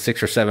probably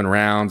 6 or 7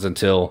 rounds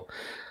until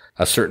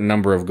a certain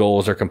number of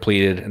goals are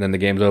completed and then the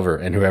game's over.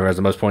 And whoever has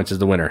the most points is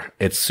the winner.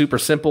 It's super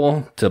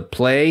simple to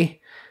play.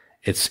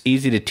 It's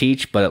easy to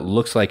teach, but it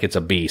looks like it's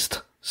a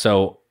beast.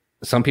 So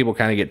some people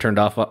kind of get turned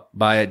off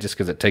by it just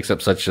because it takes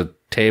up such a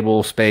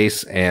table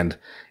space and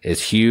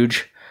is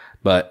huge.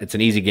 But it's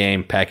an easy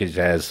game packaged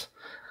as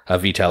a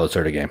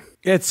Viticulture game.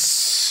 It's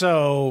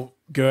so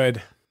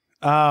good.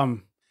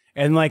 And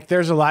like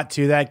there's a lot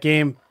to that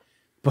game,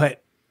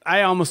 but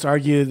I almost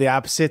argue the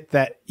opposite,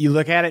 that you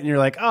look at it and you're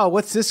like, oh,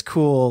 what's this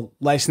cool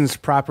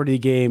licensed property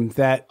game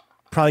that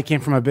probably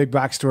came from a big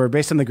box store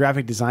based on the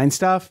graphic design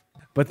stuff.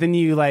 But then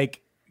you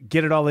like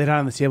get it all laid out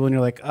on the table and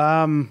you're like,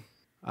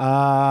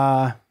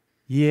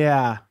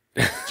 yeah.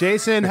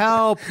 Jason,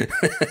 help.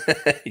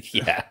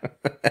 Yeah.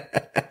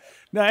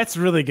 No, it's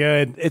really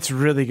good. It's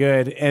really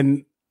good.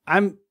 And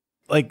I'm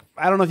like,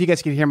 I don't know if you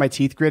guys can hear my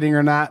teeth gritting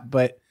or not,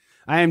 but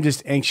I am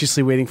just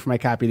anxiously waiting for my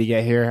copy to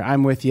get here.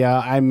 I'm with you.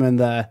 I'm in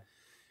the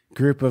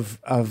group of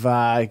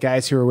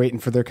guys who are waiting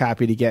for their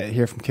copy to get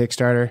here from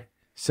Kickstarter.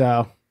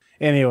 So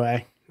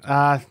anyway,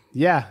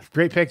 yeah,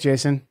 great pick,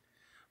 Jason.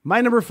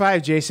 My number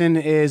 5, Jason,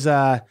 is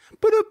oh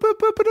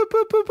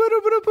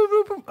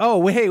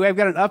wait, I've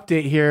got an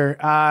update here.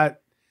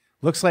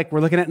 looks like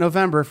we're looking at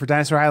November for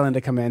Dinosaur Island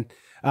to come in.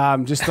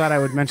 Just thought I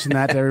would mention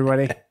that to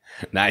everybody.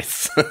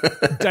 Nice.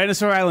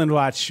 Dinosaur Island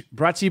Watch,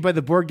 brought to you by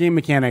the Board Game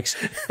Mechanics.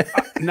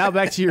 Now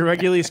back to your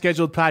regularly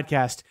scheduled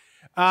podcast.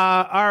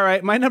 All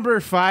right, my number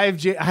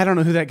 5, I don't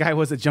know who that guy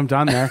was that jumped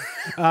on there.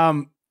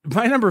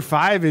 My number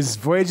 5 is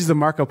Voyages of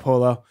Marco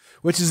Polo,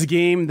 which is a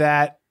game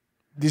that,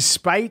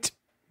 despite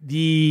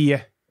the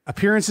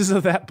appearances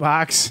of that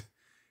box,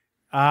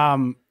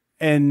 and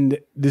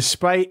in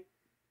spite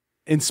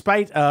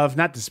of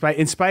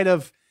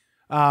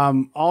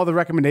all the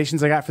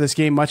recommendations I got for this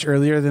game much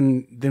earlier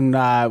than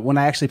when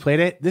I actually played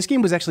it, this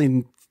game was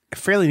actually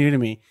fairly new to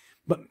me.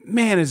 But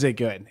man, is it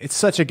good. It's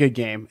such a good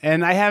game.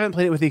 And I haven't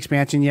played it with the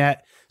expansion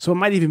yet, so it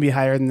might even be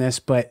higher than this.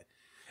 But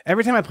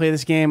every time I play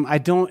this game, I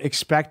don't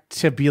expect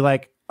to be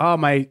like, oh,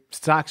 my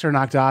stocks are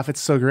knocked off. It's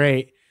so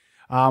great.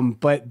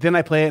 But then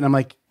I play it and I'm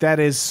like, that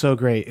is so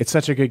great. It's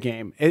such a good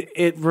game.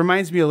 It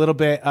reminds me a little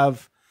bit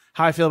of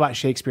how I feel about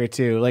Shakespeare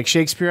too. Like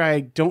Shakespeare, I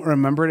don't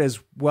remember it as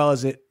well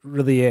as it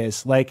really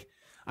is. Like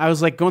I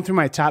was like going through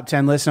my top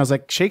 10 list and I was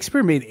like,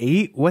 Shakespeare made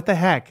 8? What the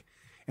heck?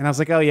 And I was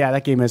like, oh yeah,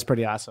 that game is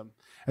pretty awesome.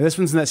 And this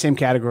one's in that same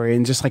category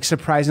and just like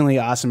surprisingly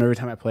awesome every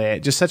time I play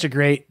it. Just such a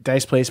great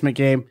dice placement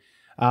game.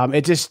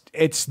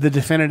 It's the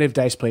definitive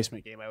dice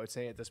placement game, I would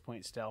say at this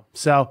point still.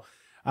 So,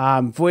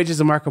 Voyages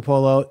of Marco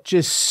Polo,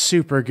 just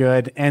super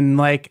good. And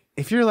like,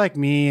 if you're like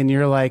me and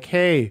you're like,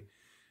 hey,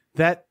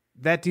 that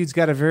dude's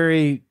got a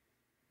very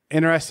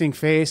interesting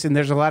face and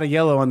there's a lot of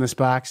yellow on this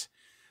box,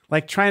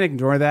 like try and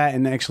ignore that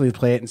and actually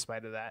play it in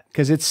spite of that.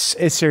 Cause it's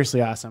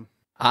seriously awesome.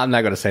 I'm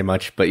not going to say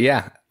much, but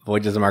yeah,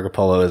 Voyages of Marco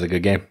Polo is a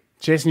good game.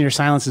 Jason, your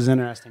silence is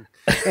interesting.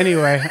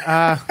 Anyway,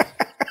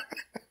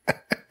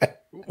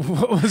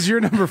 what was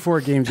your number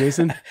 4 game,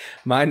 Jason?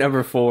 My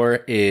number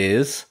 4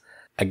 is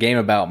a game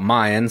about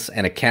Mayans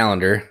and a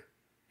calendar,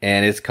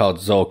 and it's called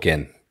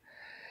Tzolk'in.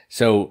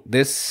 So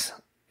this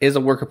is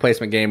a worker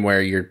placement game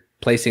where you're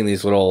placing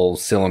these little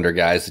cylinder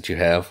guys that you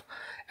have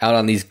out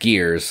on these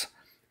gears,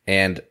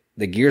 and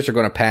the gears are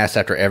going to pass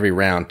after every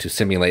round to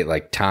simulate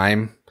like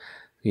time,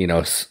 you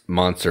know,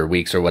 months or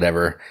weeks or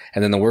whatever,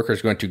 and then the worker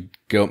is going to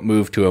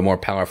move to a more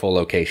powerful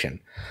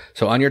location.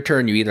 So on your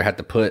turn, you either have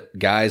to put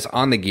guys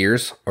on the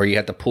gears or you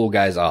have to pull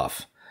guys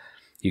off.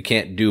 You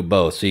can't do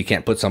both, so you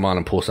can't put some on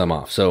and pull some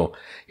off. So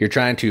you're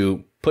trying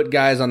to put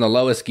guys on the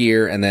lowest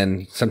gear, and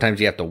then sometimes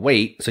you have to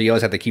wait, so you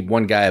always have to keep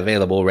one guy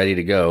available, ready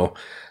to go,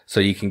 so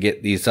you can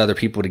get these other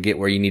people to get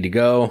where you need to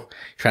go.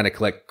 You're trying to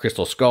collect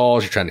crystal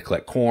skulls, you're trying to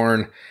collect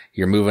corn,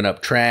 you're moving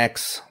up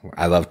tracks.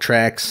 I love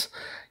tracks.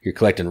 You're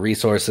collecting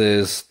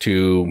resources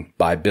to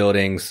buy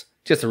buildings.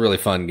 Just a really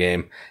fun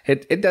game.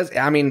 It does,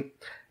 I mean,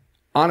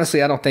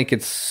 honestly, I don't think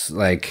it's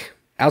like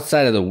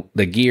outside of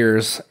the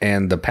gears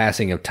and the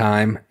passing of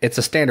time, it's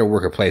a standard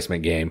worker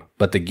placement game,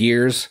 but the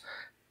gears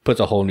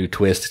puts a whole new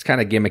twist. It's kind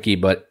of gimmicky,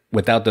 but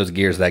without those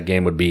gears, that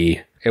game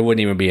it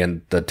wouldn't even be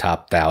in the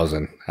top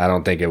 1,000. I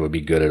don't think it would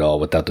be good at all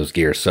without those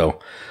gears. So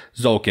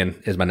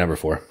Tzolk'in is my number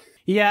 4.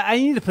 Yeah, I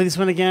need to play this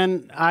one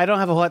again. I don't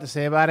have a whole lot to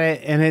say about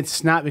it, and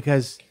it's not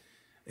because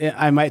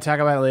I might talk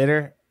about it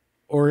later,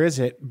 or is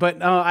it?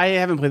 But I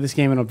haven't played this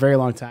game in a very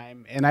long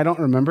time, and I don't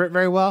remember it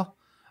very well.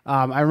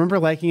 I remember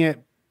liking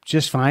it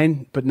just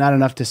fine, but not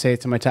enough to say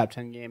it's in my top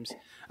 10 games.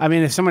 I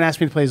mean, if someone asked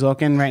me to play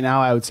Tzolk'in right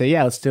now, I would say,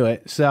 yeah, let's do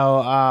it.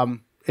 So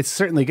it's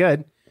certainly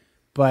good,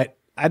 but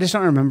I just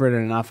don't remember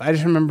it enough. I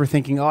just remember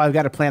thinking, oh, I've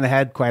got to plan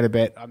ahead quite a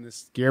bit on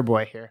this Gear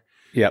Boy here.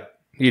 Yep,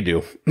 you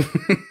do.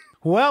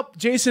 Well,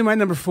 Jason, my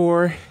number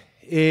 4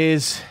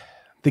 is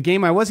the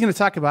game I was going to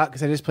talk about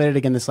because I just played it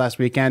again this last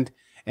weekend,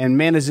 and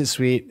man, is it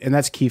sweet, and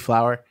that's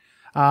Keyflow.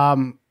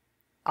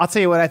 I'll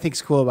tell you what I think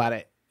is cool about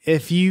it.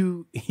 If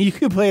you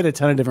can play it a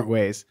ton of different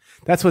ways.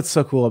 That's what's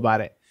so cool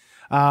about it.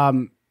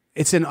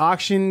 It's an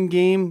auction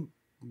game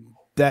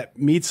that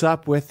meets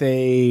up with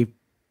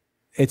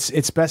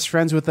it's best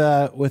friends with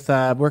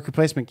a worker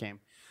placement game.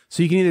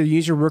 So you can either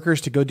use your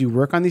workers to go do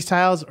work on these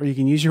tiles, or you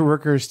can use your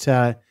workers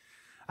to,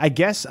 I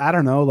guess, I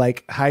don't know,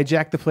 like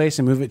hijack the place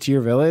and move it to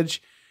your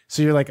village.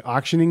 So you're like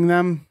auctioning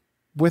them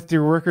with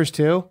your workers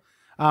too.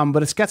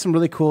 But it's got some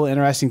really cool,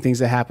 interesting things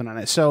that happen on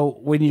it. So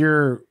when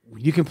you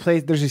can play,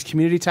 there's these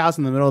community tiles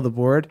in the middle of the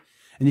board,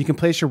 and you can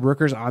place your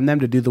workers on them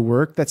to do the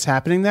work that's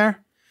happening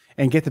there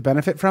and get the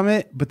benefit from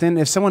it. But then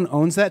if someone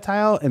owns that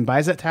tile and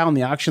buys that tile in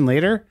the auction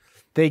later,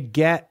 they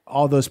get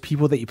all those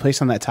people that you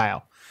place on that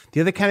tile.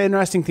 The other kind of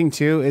interesting thing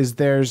too is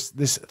there's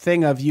this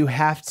thing of you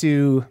have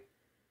to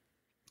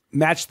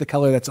match the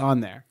color that's on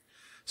there.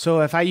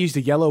 So if I used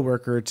a yellow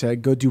worker to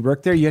go do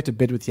work there, you have to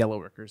bid with yellow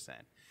workers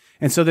then.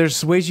 And so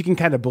there's ways you can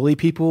kind of bully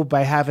people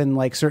by having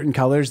like certain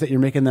colors that you're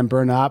making them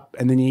burn up,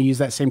 and then you use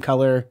that same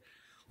color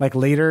like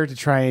later to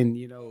try and,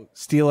 you know,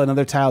 steal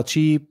another tile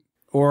cheap.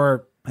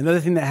 Or another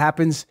thing that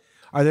happens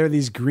are there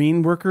these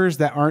green workers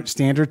that aren't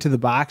standard to the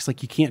box,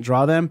 like you can't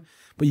draw them,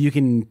 but you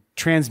can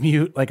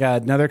transmute like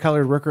another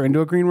colored worker into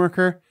a green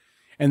worker.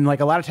 And like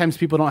a lot of times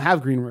people don't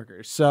have green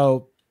workers.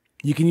 So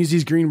you can use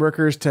these green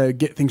workers to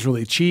get things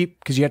really cheap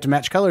because you have to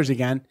match colors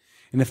again.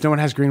 And if no one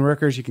has green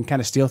workers, you can kind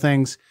of steal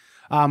things.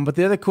 But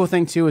the other cool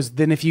thing too is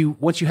then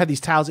once you have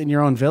these tiles in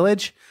your own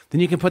village,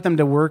 then you can put them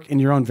to work in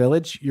your own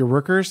village, your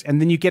workers,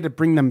 and then you get to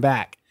bring them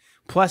back.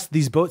 Plus,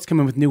 these boats come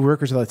in with new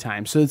workers all the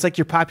time. So it's like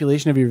your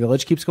population of your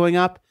village keeps going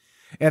up.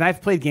 And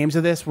I've played games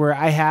of this where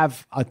I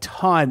have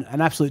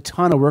an absolute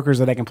ton of workers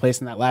that I can place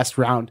in that last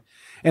round.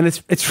 And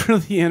it's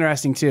really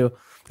interesting too.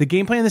 The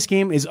gameplay in this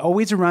game is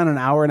always around an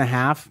hour and a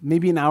half,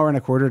 maybe an hour and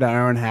a quarter to an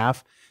hour and a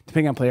half,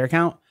 depending on player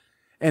count.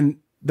 And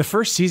the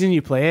first season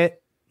you play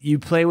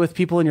with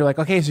people and you're like,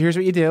 okay, so here's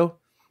what you do.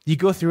 You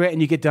go through it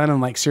and you get done in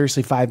like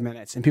seriously 5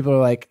 minutes. And people are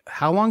like,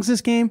 how long is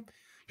this game?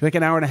 You're like,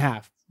 an hour and a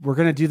half. We're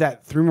going to do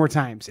that 3 more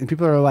times. And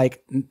people are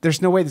like,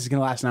 there's no way this is going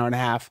to last an hour and a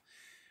half.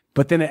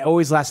 But then it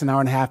always lasts an hour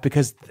and a half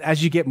because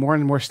as you get more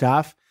and more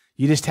stuff,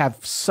 you just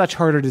have such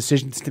harder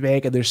decisions to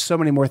make. And there's so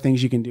many more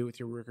things you can do with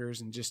your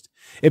workers and just,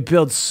 it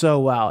builds so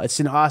well. It's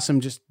an awesome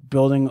just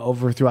building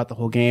over throughout the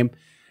whole game.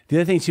 The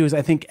other thing too is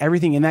I think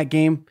everything in that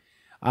game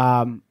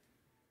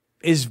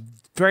is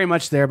very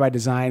much there by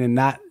design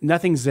and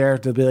nothing's there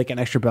to be like an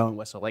extra bell and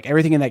whistle. Like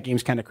everything in that game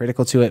is kind of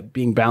critical to it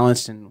being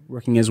balanced and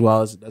working as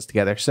well as it does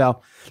together.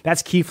 So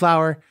that's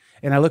Keyflower.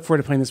 And I look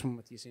forward to playing this one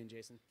with you soon,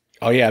 Jason.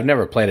 Oh, yeah, I've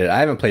never played it. I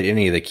haven't played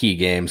any of the key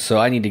games, so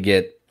I need to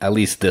get at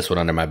least this one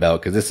under my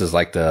belt because this is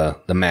like the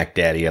Mac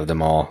Daddy of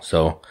them all.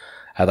 So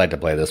I'd like to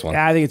play this one.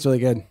 Yeah, I think it's really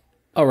good.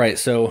 All right,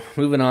 so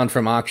moving on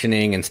from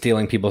auctioning and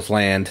stealing people's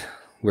land,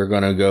 we're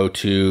going to go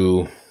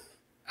to,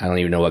 I don't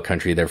even know what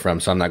country they're from,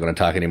 so I'm not going to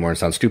talk anymore and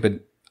sound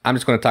stupid. I'm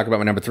just going to talk about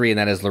my number 3, and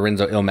that is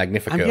Lorenzo Il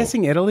Magnifico. I'm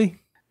guessing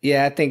Italy?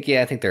 Yeah, I think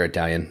they're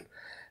Italian.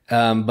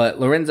 But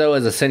Lorenzo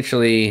is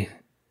essentially,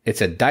 it's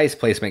a dice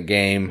placement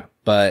game,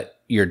 but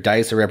your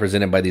dice are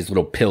represented by these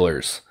little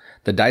pillars.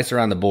 The dice are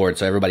on the board,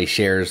 so everybody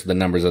shares the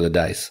numbers of the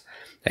dice.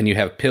 And you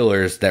have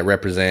pillars that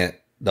represent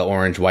the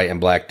orange, white,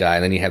 and black die.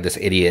 And then you have this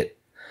idiot,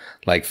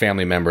 like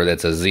family member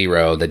that's a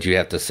 0 that you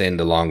have to send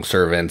along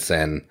servants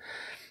and,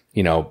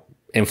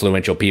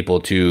 influential people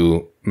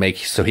to make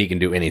so he can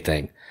do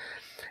anything.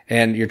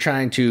 And you're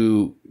trying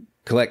to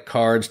collect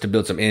cards to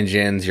build some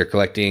engines. You're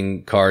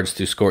collecting cards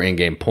to score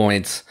in-game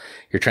points.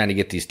 You're trying to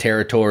get these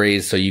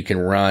territories so you can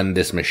run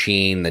this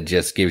machine that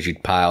just gives you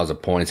piles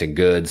of points and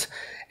goods.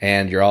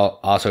 And you're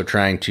also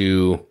trying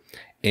to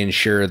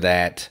ensure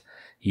that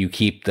you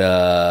keep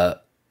the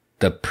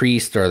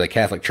priest or the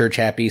Catholic Church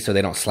happy so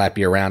they don't slap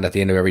you around at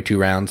the end of every 2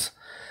 rounds.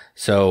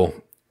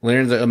 So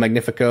Lorenzo Il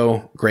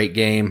Magnifico, great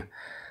game.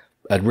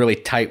 A really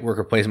tight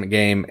worker placement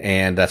game,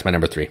 and that's my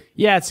number 3.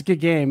 Yeah, it's a good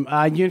game.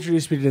 You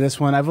introduced me to this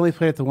one. I've only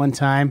played it the one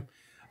time.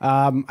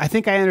 I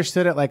think I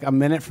understood it like a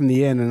minute from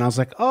the end, and I was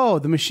like, oh,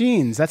 the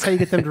machines. That's how you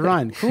get them to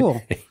run.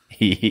 Cool.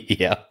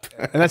 Yep.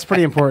 And that's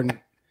pretty important.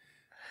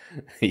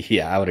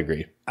 Yeah, I would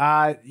agree.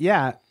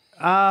 Yeah.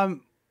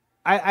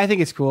 I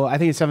think it's cool. I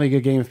think it's definitely a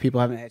good game. If people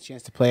haven't had a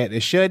chance to play it,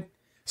 they should.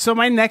 So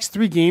my next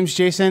 3 games,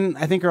 Jason,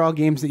 I think are all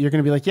games that you're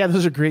going to be like, yeah,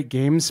 those are great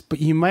games, but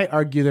you might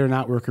argue they're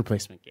not worker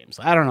placement games.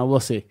 I don't know. We'll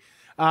see.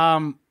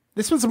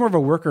 This one's more of a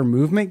worker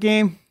movement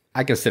game.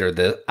 I consider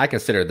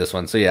this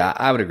one. So yeah,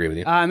 I would agree with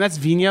you. And that's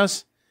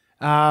Vinhos.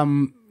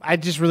 I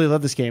just really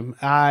love this game.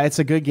 It's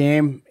a good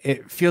game.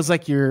 It feels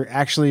like you're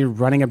actually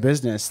running a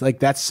business. Like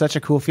that's such a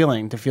cool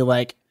feeling to feel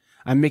like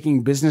I'm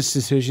making business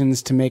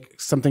decisions to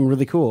make something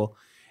really cool.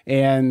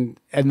 And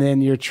then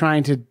you're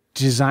trying to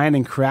design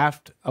and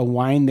craft a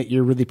wine that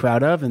you're really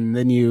proud of. And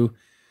then you,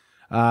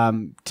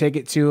 take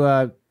it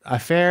to a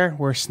fair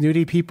where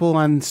snooty people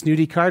on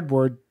snooty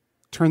cardboard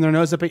turn their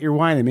nose up at your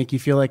wine and make you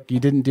feel like you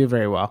didn't do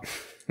very well.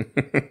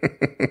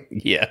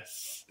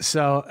 Yes.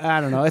 So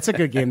I don't know. It's a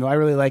good game though. I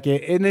really like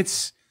it. And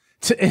it's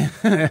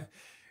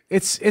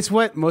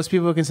what most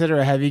people consider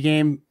a heavy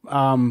game.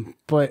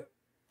 But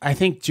I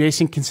think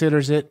Jason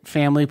considers it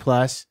family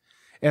plus.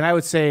 And I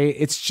would say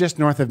it's just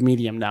north of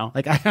medium now.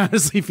 Like I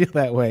honestly feel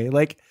that way.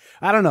 Like,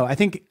 I don't know. I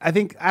think, I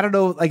don't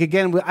know. Like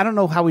again, I don't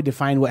know how we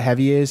define what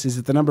heavy is. Is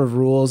it the number of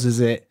rules?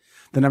 Is it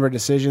the number of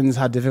decisions,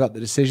 how difficult the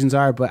decisions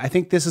are? But I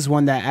think this is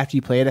one that after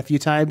you play it a few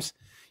times,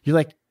 you're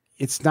like,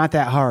 it's not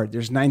that hard.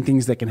 There's 9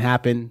 things that can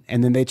happen.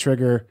 And then they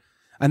trigger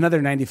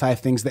another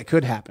 95 things that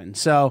could happen.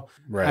 So,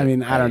 right. I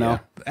mean, I don't know.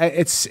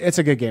 It's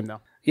a good game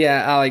though.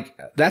 Yeah,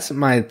 that's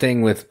my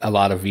thing with a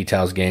lot of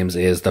VTAL's games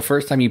is the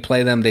first time you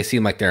play them, they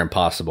seem like they're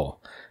impossible.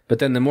 But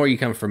then the more you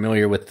become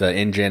familiar with the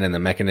engine and the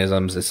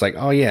mechanisms, it's like,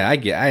 oh yeah,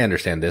 I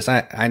understand this.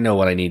 I know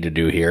what I need to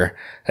do here.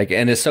 Like,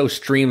 and it's so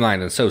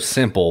streamlined and so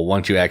simple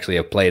once you actually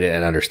have played it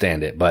and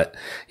understand it. But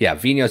yeah,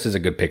 Vinhos is a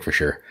good pick for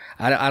sure.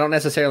 I don't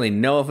necessarily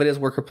know if it is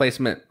worker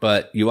placement,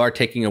 but you are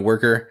taking a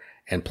worker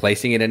and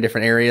placing it in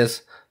different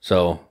areas.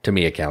 So to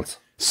me, it counts.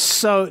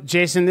 So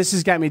Jason, this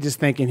has got me just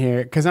thinking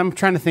here because I'm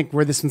trying to think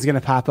where this one's going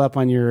to pop up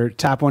on your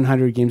top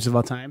 100 games of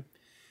all time.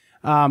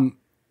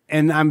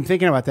 And I'm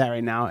thinking about that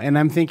right now. And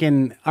I'm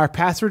thinking our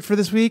password for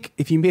this week,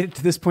 if you made it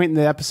to this point in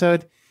the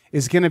episode,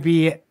 is going to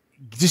be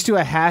just do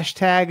a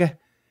hashtag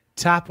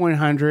top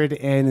 100.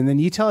 And then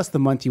you tell us the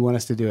month you want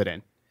us to do it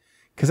in.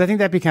 Because I think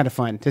that'd be kind of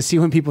fun to see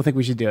when people think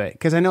we should do it.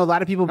 Because I know a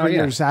lot of people bring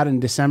theirs out in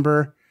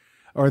December,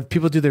 or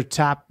people do their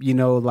top,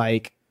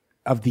 like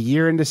of the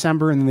year in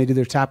December, and then they do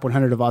their top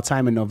 100 of all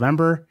time in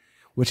November.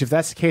 which if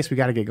that's the case, we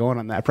got to get going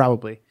on that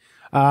probably.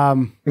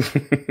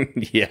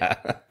 Yeah,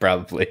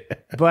 probably.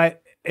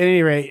 But at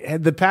any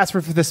rate, the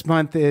password for this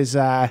month is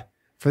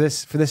for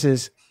this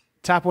is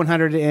top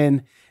 100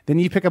 in. Then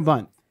you pick a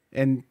month,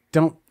 and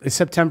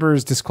September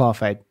is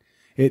disqualified.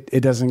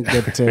 It doesn't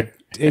get to.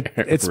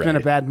 It's been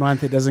a bad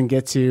month. It doesn't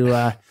get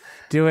to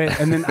do it.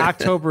 And then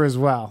October as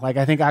well. Like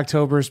I think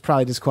October is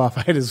probably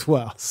disqualified as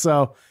well.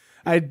 So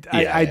I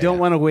don't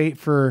want to wait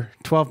for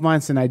 12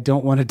 months, and I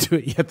don't want to do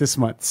it yet this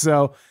month.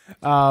 So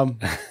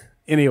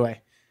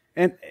anyway,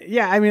 and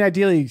yeah, I mean,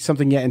 ideally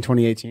something yet in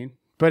 2018.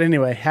 But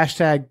anyway,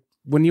 hashtag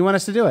when you want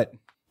us to do it.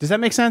 Does that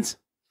make sense?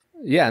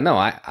 Yeah,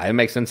 no, it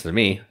makes sense to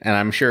me. And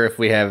I'm sure if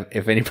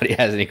anybody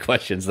has any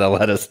questions, they'll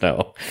let us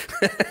know.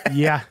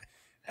 Yeah.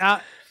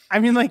 I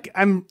mean, like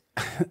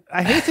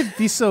I hate to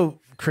be so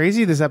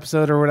crazy this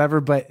episode or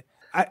whatever, but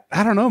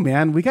I don't know,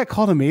 man. We got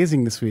called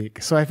amazing this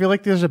week. So I feel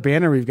like there's a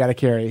banner we've got to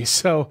carry.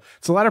 So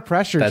it's a lot of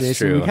pressure, That's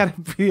Jason. true. We got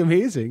to be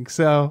amazing.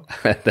 So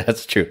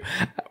That's true.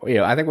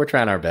 I think we're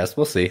trying our best.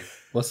 We'll see.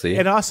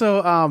 And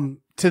also,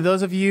 to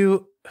those of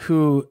you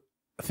who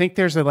think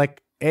there's a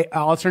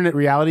alternate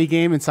reality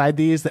game inside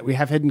these that we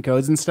have hidden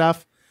codes and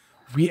stuff,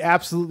 we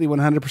absolutely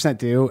 100%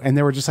 do. And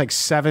there were just like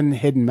 7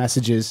 hidden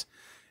messages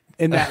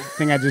in that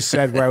thing I just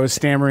said where I was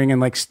stammering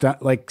and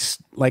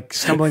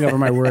stumbling over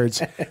my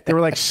words. There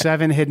were like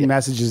 7 hidden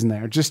messages in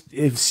there. Just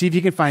see if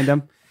you can find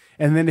them.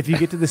 And then if you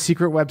get to the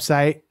secret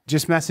website,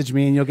 just message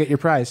me and you'll get your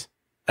prize.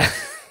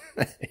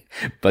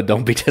 But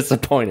don't be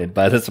disappointed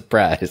by the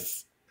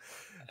surprise.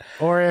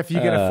 Or if you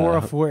get a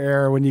 404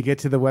 error when you get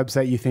to the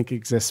website you think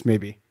exists,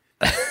 maybe.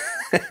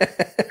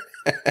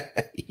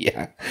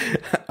 Yeah.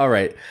 All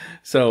right.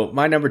 So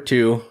my number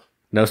 2,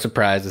 no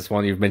surprise, it's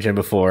one you've mentioned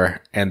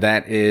before, and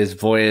that is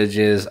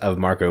Voyages of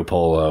Marco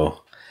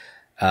Polo.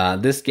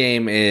 This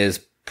game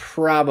is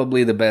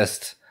probably the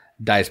best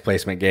dice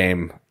placement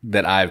game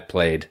that I've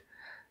played.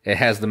 It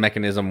has the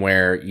mechanism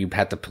where you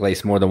have to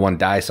place more than one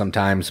die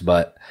sometimes,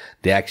 but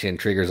the action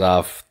triggers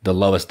off the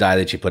lowest die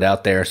that you put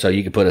out there. So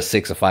you can put a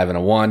 6, a 5, and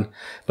a 1,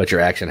 but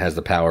your action has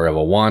the power of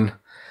a 1.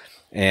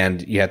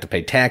 And you have to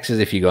pay taxes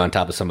if you go on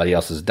top of somebody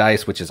else's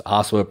dice, which is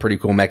also a pretty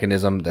cool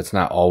mechanism that's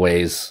not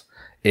always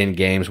in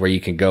games where you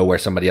can go where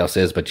somebody else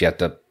is, but you have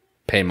to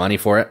pay money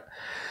for it.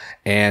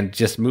 And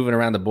just moving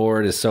around the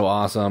board is so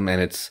awesome, and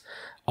it's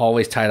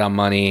always tight on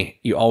money.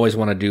 You always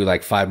want to do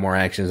like 5 more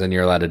actions than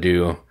you're allowed to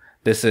do.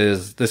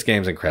 This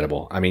game's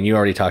incredible. I mean, you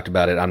already talked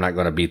about it. I'm not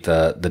going to beat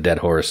the dead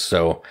horse.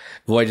 So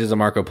Voyages of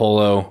Marco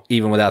Polo,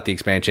 even without the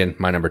expansion,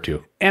 my number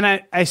 2. And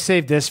I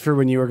saved this for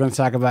when you were going to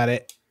talk about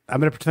it. I'm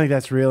going to pretend like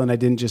that's real, and I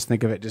didn't just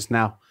think of it just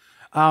now.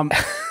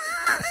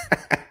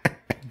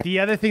 The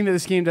other thing that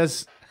this game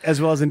does, as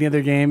well as any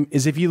other game,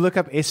 is if you look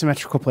up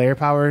asymmetrical player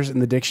powers in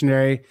the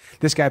dictionary,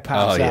 this guy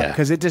pops up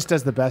because it just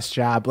does the best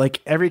job.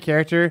 Like every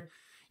character,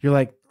 you're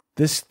like,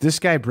 this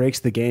guy breaks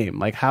the game.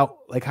 Like how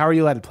are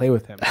you allowed to play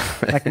with him?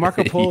 Like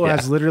Marco Polo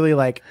has literally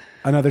like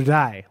another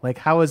die. Like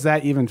how is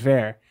that even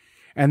fair?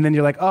 And then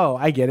you're like, oh,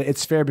 I get it.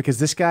 It's fair because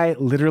this guy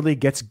literally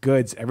gets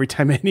goods every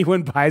time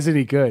anyone buys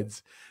any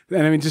goods.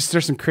 And I mean, just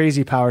there's some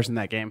crazy powers in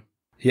that game.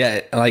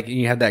 Yeah, like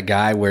you have that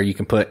guy where you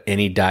can put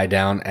any die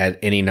down at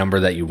any number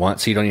that you want,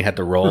 so you don't even have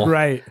to roll.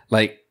 Right.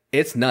 Like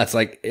it's nuts.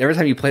 Like every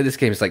time you play this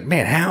game, it's like,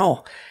 man,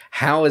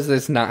 how is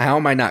this not? How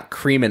am I not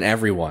creaming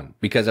everyone?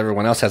 Because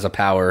everyone else has a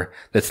power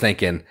that's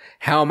thinking,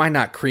 how am I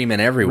not creaming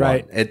everyone?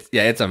 Right.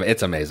 It's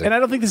amazing. And I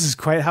don't think this is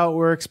quite how it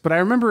works, but I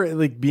remember it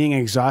like being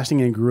exhausting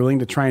and grueling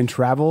to try and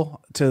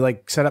travel to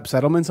like set up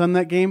settlements on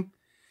that game,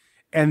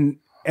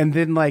 and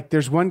then like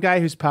there's one guy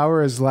whose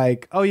power is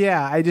like, oh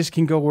yeah, I just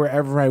can go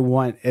wherever I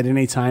want at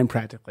any time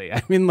practically.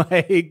 I mean,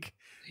 like.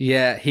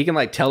 Yeah, he can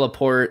like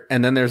teleport,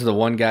 and then there's the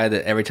one guy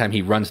that every time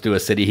he runs through a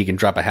city, he can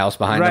drop a house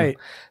behind him.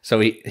 So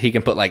he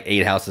can put like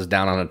 8 houses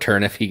down on a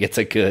turn if he gets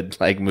a good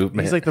like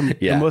movement. He's like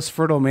the most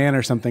fertile man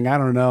or something. I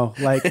don't know.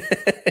 Like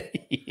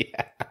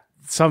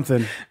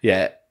something.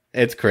 Yeah,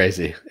 it's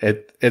crazy.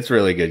 It's a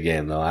really good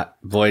game though.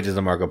 Voyages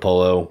of Marco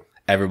Polo.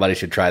 Everybody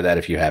should try that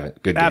if you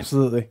haven't. Good game.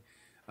 Absolutely.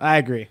 I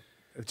agree.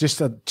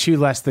 Just 2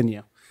 less than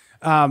you.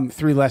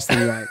 3 less than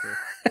you, I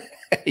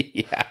agree.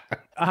 Yeah.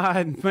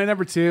 My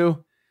number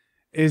 2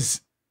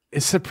 is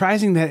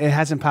surprising that it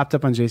hasn't popped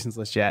up on Jason's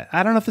list yet.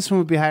 I don't know if this one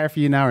would be higher for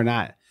you now or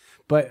not,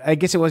 but I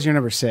guess it was your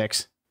number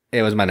 6.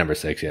 It was my number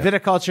 6, yeah.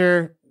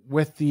 Viticulture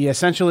with the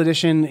Essential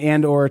Edition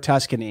and or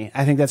Tuscany.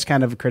 I think that's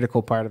kind of a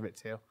critical part of it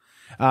too.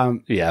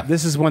 Yeah.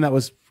 This is one that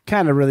was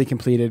kind of really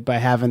completed by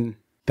having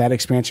that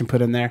expansion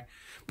put in there.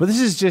 But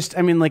this is just,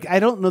 I mean, like, I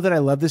don't know that I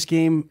love this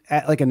game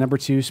at like a number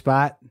 2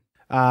 spot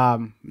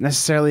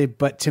necessarily,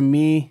 but to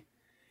me,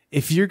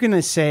 if you're going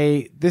to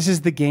say this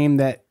is the game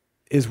that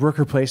is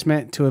worker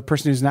placement to a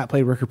person who's not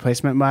played worker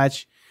placement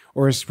much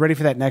or is ready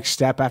for that next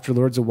step after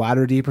Lords of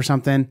Waterdeep or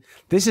something,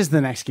 this is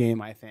the next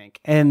game, I think.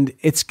 And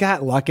it's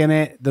got luck in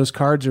it. Those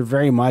cards are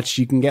very much,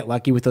 you can get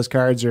lucky with those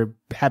cards or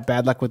have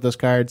bad luck with those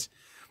cards.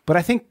 But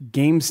I think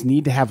games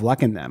need to have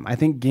luck in them. I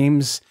think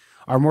games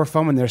are more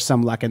fun when there's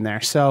some luck in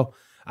there. So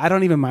I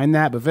don't even mind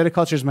that, but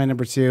Viticulture is my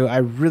number 2. I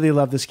really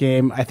love this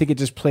game. I think it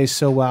just plays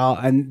so well.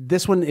 And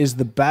this one is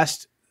the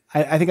best.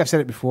 I think I've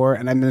said it before,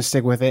 and I'm going to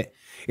stick with it.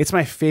 It's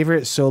my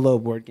favorite solo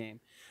board game.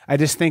 I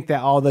just think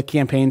that all the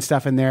campaign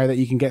stuff in there that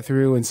you can get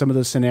through and some of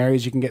those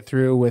scenarios you can get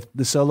through with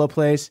the solo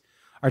plays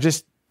are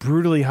just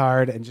brutally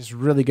hard and just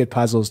really good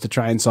puzzles to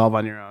try and solve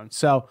on your own.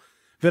 So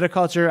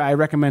Viticulture, I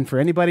recommend for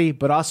anybody,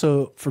 but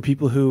also for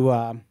people who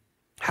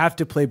have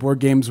to play board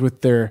games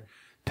with their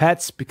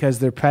pets because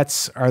their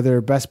pets are their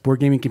best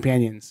board gaming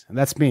companions. And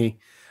that's me.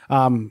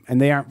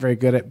 And they aren't very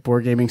good at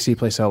board gaming, so you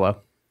play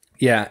solo.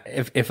 Yeah,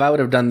 if I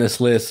would have done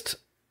this list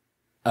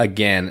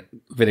again,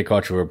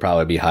 Viticulture would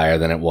probably be higher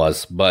than it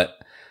was. But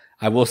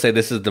I will say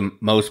this is the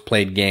most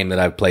played game that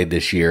I've played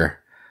this year,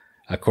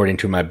 according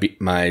to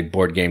my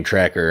board game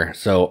tracker.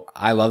 So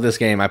I love this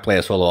game. I play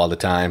it solo all the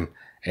time.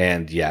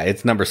 And yeah,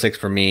 it's number 6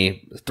 for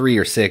me. 3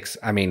 or 6.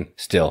 I mean,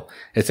 still,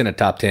 it's in a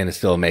top 10. It's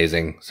still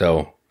amazing.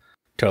 So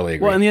totally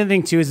agree. Well, and the other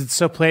thing too is it's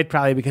so played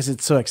probably because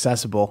it's so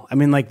accessible. I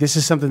mean, like this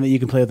is something that you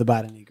can play with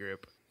about any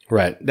group.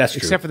 Right. That's true.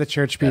 Except for the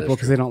church people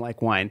because they don't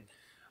like wine.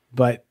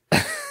 But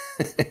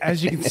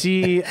as you can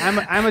see,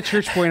 I'm a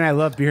church boy and I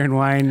love beer and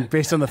wine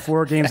based on the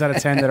 4 games out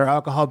of 10 that are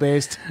alcohol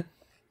based.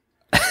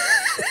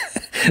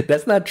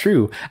 That's not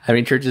true. I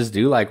mean, churches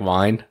do like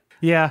wine.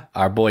 Yeah.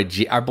 Our boy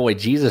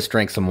Jesus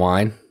drank some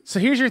wine. So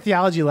here's your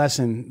theology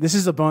lesson. This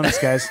is a bonus,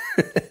 guys.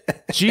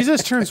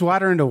 Jesus turns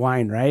water into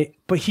wine, right?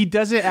 But he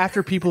does it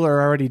after people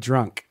are already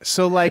drunk.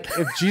 So like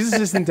if Jesus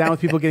isn't down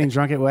with people getting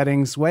drunk at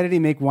weddings, why did he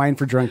make wine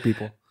for drunk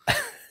people?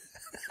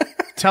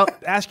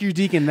 Ask your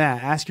deacon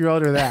that. Ask your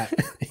elder that.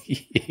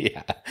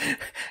 Yeah.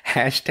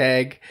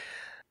 Hashtag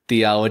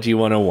Theology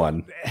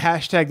 101.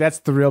 Hashtag that's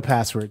the real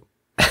password.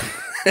 Yeah.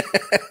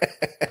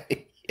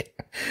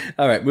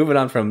 All right, moving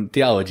on from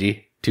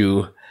theology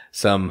to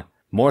some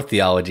more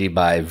theology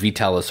by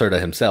Vital Lacerda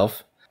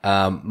himself.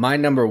 My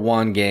number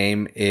 1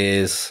 game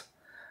is,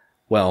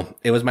 well,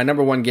 it was my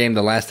number 1 game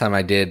the last time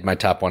I did my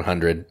top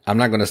 100. I'm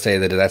not going to say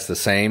that that's the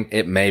same.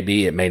 It may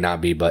be, it may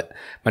not be, but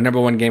my number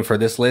 1 game for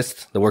this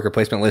list, the worker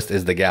placement list,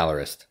 is The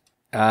Gallerist.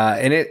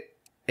 And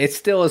it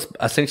still is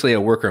essentially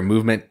a worker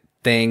movement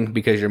thing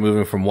because you're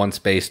moving from one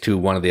space to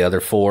one of the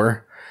other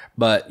 4,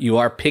 but you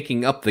are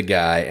picking up the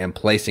guy and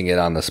placing it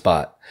on the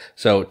spot.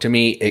 So to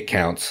me, it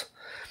counts.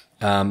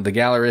 The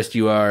Gallerist,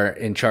 you are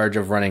in charge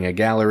of running a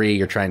gallery.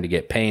 You're trying to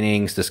get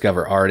paintings,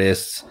 discover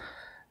artists.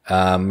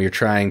 You're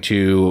trying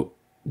to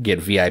get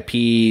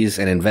VIPs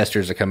and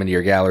investors to come into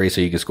your gallery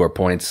so you can score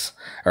points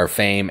or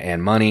fame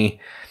and money.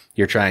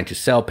 You're trying to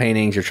sell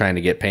paintings. You're trying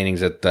to get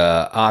paintings at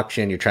the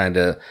auction. You're trying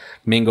to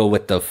mingle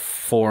with the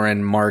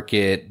foreign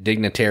market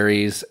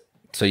dignitaries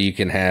so you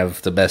can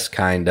have the best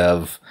kind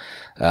of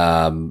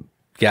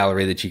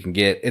gallery that you can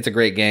get. It's a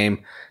great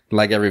game.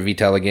 Like every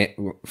Vital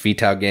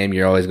game,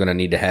 you're always going to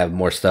need to have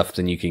more stuff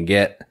than you can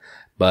get.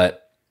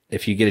 But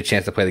if you get a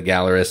chance to play the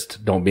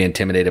Gallerist, don't be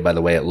intimidated by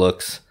the way it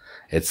looks.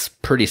 It's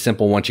pretty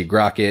simple once you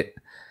grok it,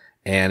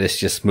 and it's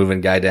just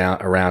moving guy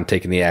down around,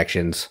 taking the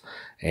actions.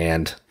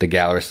 And the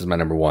Gallerist is my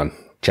number 1.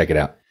 Check it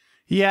out.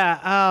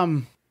 Yeah,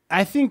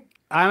 I think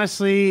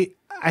honestly,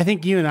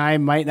 you and I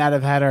might not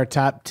have had our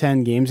top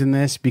 10 games in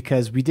this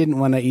because we didn't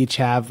want to each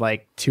have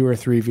like 2 or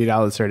 3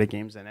 Vital Lacerda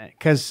games in it.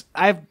 Because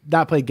I've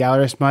not played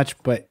Gallerist much,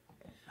 but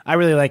I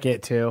really like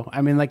it too.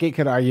 I mean, like it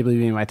could arguably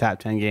be in my top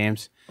 10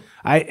 games.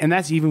 And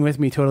that's even with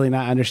me totally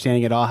not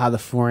understanding at all how the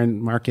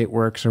foreign market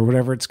works or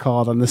whatever it's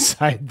called on the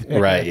side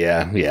there. Right,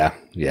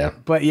 yeah.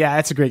 But yeah,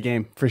 it's a great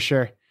game for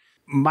sure.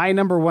 My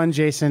number 1,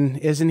 Jason,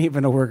 isn't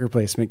even a worker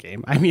placement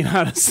game. I mean,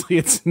 honestly,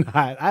 it's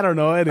not. I don't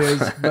know, it is,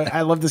 but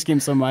I love this game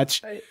so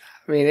much. I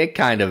mean, it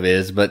kind of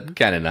is, but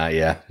kind of not,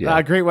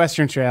 yeah. Great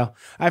Western Trail.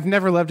 I've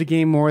never loved a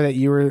game more that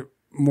you were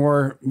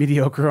more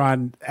mediocre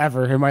on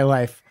ever in my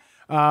life.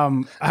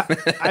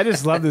 I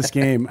just love this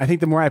game. I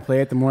think the more I play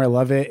it, the more I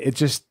love it.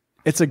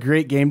 It's a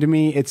great game to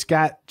me. It's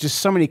got just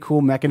so many cool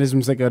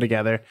mechanisms that go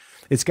together.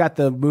 It's got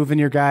the moving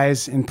your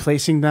guys and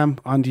placing them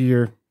onto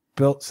your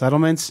built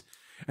settlements.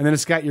 And then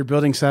it's got your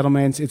building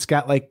settlements. It's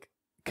got like,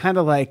 kind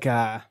of like,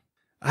 I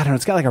don't know,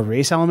 it's got like a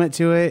race element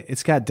to it.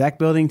 It's got deck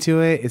building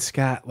to it. It's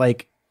got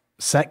like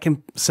set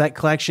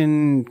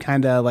collection,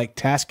 kind of like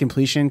task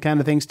completion kind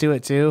of things to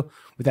it too,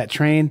 with that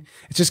train.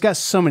 It's just got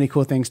so many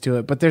cool things to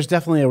it, but there's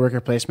definitely a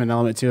worker placement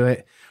element to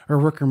it, or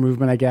worker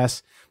movement, I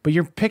guess. But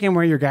you're picking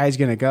where your guy's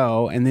going to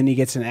go, and then he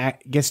gets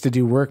to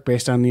do work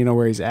based on,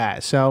 where he's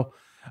at. So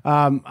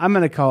I'm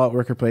going to call it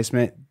worker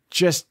placement,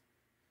 just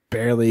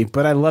barely,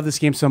 but I love this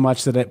game so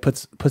much that it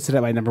puts it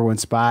at my number 1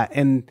 spot.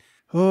 And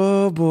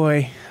oh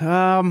boy,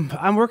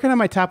 I'm working on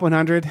my top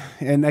 100.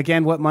 And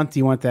again, what month do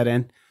you want that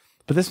in?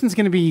 But this one's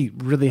going to be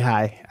really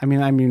high. I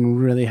mean,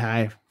 really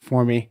high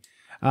for me.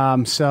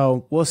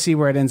 So we'll see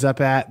where it ends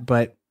up at,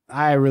 but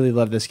I really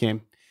love this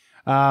game.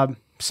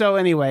 So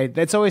anyway,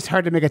 it's always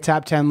hard to make a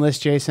top 10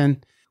 list,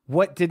 Jason.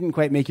 What didn't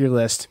quite make your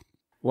list?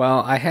 Well,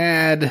 I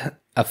had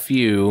a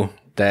few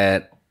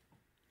that,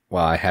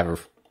 I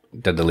have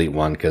to delete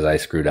one because I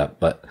screwed up,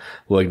 but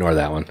we'll ignore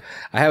that one.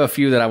 I have a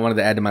few that I wanted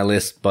to add to my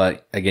list,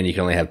 but again, you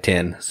can only have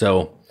 10.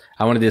 So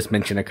I want to just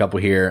mention a couple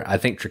here. I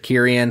think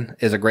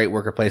Tzolk'in is a great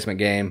worker placement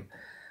game.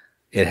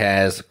 It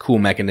has cool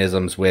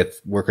mechanisms with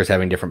workers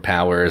having different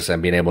powers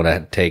and being able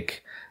to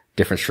take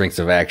different strengths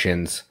of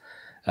actions.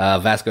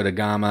 Vasco da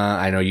Gama,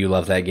 I know you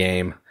love that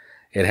game.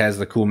 It has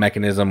the cool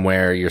mechanism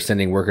where you're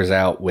sending workers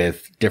out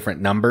with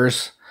different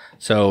numbers.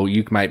 So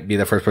you might be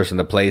the first person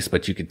to place,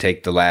 but you could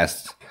take the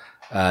last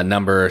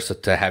number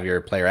to have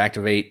your player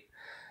activate.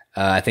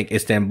 I think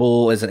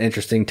Istanbul is an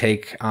interesting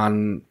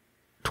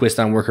twist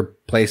on worker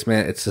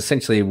placement. It's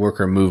essentially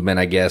worker movement,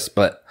 I guess,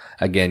 but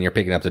again, you're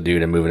picking up the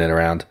dude and moving it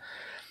around.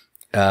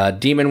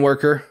 Demon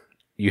Worker,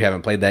 you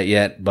haven't played that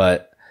yet,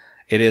 but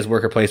it is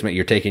worker placement.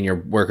 You're taking your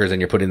workers and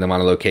you're putting them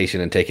on a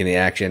location and taking the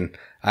action.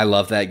 I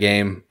love that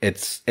game.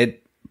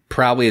 It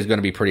probably is going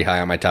to be pretty high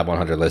on my top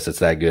 100 list. It's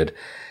that good.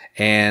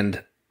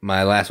 And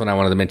my last one I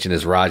wanted to mention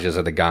is Rajas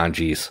of the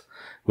Ganges,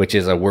 which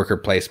is a worker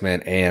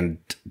placement and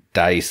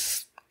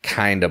dice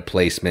kind of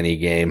placement-y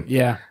game.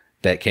 Yeah.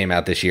 That came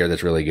out this year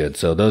that's really good.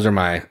 So those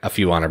are a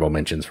few honorable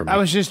mentions for me. I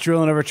was just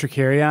drilling over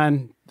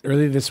Tzolk'in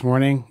early this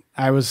morning.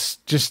 I was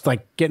just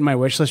like getting my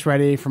wish list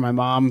ready for my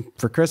mom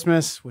for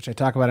Christmas, which I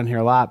talk about in here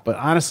a lot. But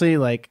honestly,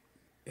 like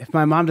if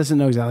my mom doesn't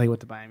know exactly what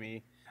to buy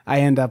me,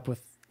 I end up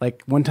with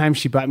like one time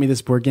she bought me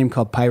this board game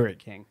called Pirate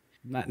King.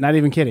 Not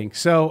even kidding.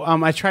 So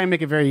I try and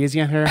make it very easy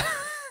on her.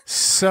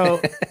 So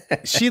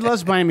she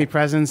loves buying me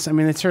presents. I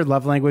mean, it's her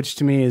love language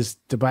to me is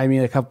to buy me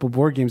a couple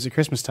board games at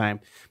Christmas time.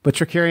 But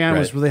Tzolk'in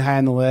was really high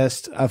on the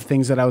list of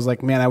things that I was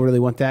like, man, I really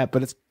want that.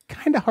 But it's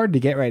kind of hard to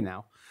get right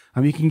now.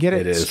 You can get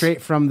it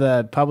straight from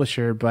the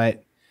publisher,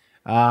 but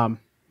I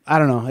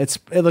don't know. It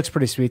looks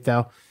pretty sweet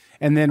though.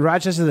 And then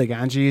Rajas of the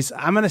Ganges,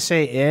 I'm going to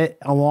say it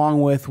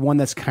along with one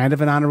that's kind of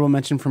an honorable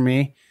mention for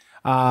me.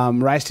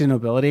 Rise to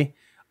Nobility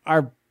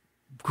are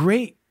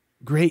great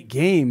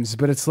games,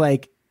 but it's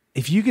like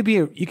if you could be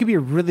a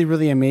really,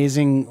 really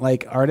amazing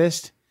like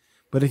artist,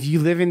 but if you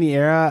live in the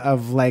era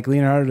of like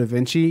Leonardo da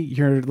Vinci,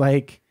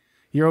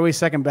 you're always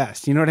second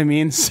best. You know what I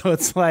mean? So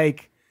it's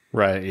like,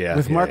 right, yeah.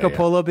 With Marco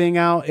Polo being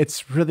out,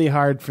 it's really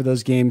hard for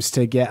those games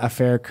to get a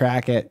fair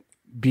crack at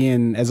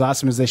being as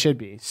awesome as they should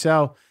be.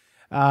 So,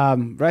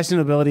 Rise to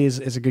Nobility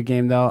is a good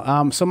game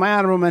though. So my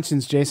honorable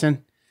mentions,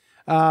 Jason,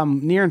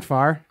 Near and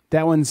Far.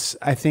 That one's,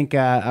 I think,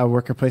 a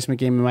worker placement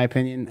game in my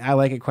opinion. I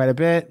like it quite a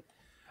bit.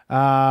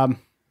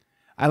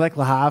 I like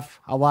Le Havre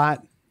a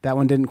lot. That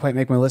one didn't quite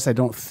make my list, I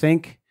don't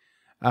think.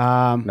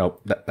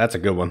 Nope, that's a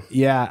good one.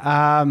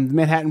 Yeah, the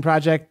Manhattan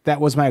Project, that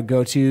was my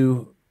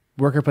go-to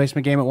worker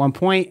placement game at one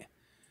point.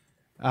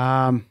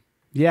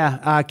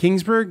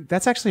 Kingsburg,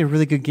 that's actually a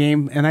really good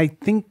game, and I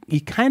think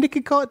you kind of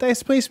could call it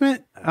dice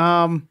placement.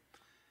 I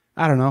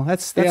don't know.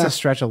 That's a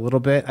stretch a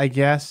little bit, I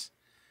guess.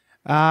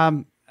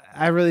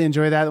 I really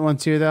enjoy that one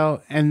too,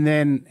 though. And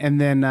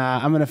then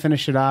I'm gonna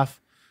finish it off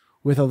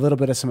with a little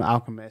bit of some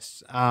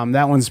Alchemists.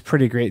 That one's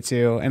pretty great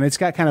too, and it's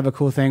got kind of a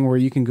cool thing where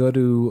you can go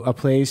to a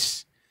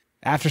place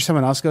after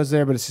someone else goes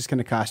there, but it's just going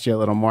to cost you a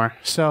little more.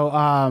 So,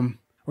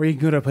 or you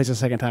can go to a place a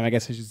second time, I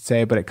guess I should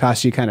say, but it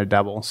costs you kind of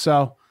double.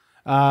 So,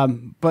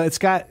 but it's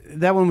got,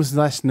 that one was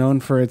less known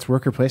for its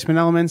worker placement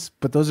elements,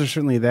 but those are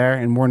certainly there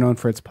and more known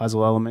for its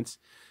puzzle elements.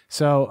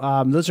 So,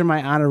 those are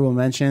my honorable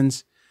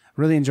mentions.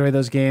 Really enjoy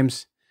those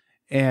games.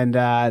 And,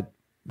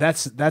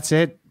 that's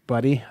it,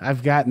 buddy.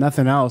 I've got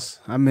nothing else.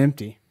 I'm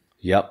empty.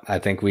 Yep, I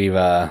think we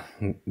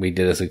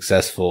did a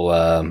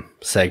successful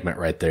segment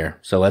right there.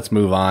 So let's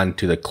move on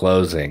to the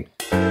closing.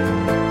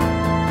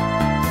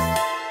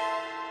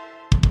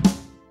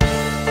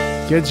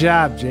 Good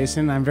job,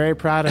 Jason. I'm very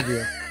proud of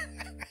you.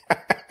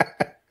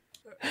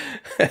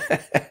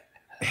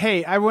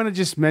 Hey, I want to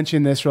just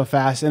mention this real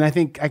fast, and I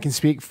think I can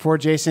speak for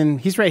Jason.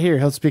 He's right here.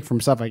 He'll speak for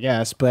himself, I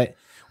guess. But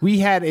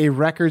we had a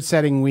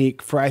record-setting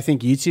week for, I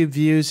think, YouTube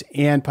views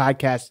and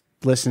podcast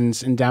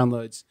listens and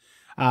downloads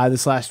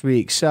this last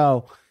week.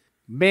 So,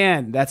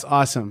 man, that's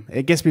awesome.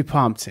 It gets me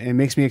pumped and it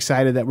makes me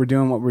excited that we're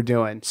doing what we're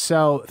doing.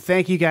 So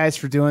thank you guys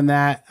for doing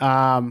that.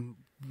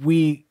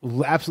 We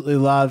absolutely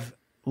love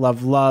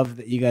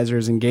that you guys are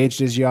as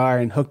engaged as you are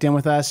and hooked in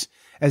with us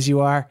as you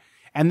are.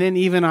 And then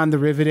even on the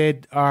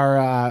Riveted,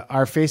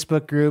 our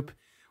Facebook group,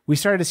 we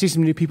started to see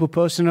some new people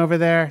posting over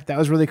there. That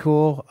was really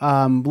cool.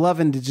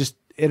 Loving to just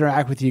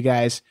interact with you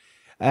guys.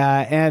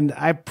 And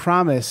I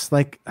promise,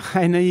 like,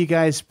 I know you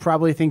guys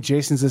probably think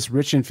Jason's this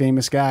rich and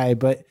famous guy,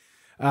 but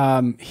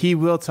he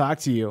will talk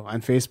to you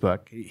on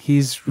Facebook.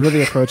 He's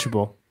really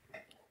approachable.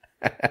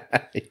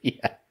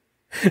 Yeah.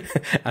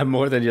 I'm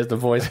more than just a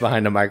voice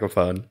behind a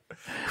microphone.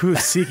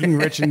 Who's seeking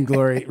riches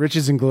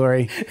and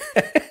glory.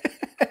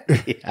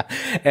 Yeah.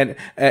 And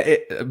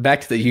back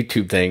to the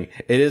YouTube thing,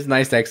 it is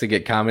nice to actually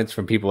get comments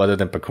from people other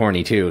than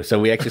Picorni, too. So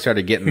we actually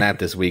started getting that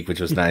this week, which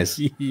was nice.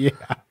 Yeah.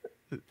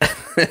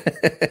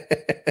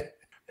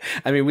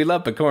 I mean, we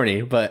love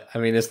Picorni, but I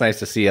mean, it's nice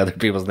to see other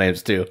people's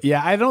names too.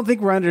 Yeah, I don't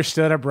think we're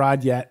understood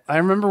abroad yet. I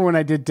remember when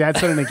I did Dad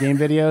Son in a Game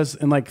videos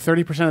and like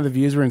 30% of the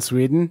views were in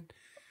Sweden.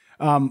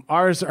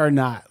 Ours are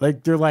not.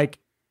 Like they're like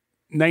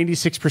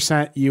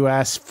 96%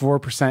 US,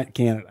 4%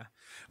 Canada.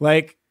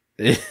 Like,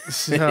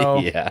 so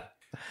yeah.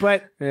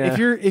 But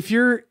if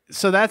you're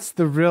so that's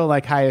the real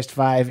like highest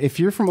five. If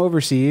you're from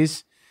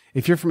overseas,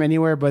 if you're from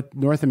anywhere but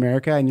North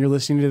America and you're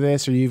listening to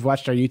this or you've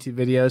watched our YouTube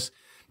videos,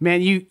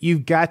 man,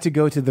 you've got to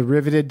go to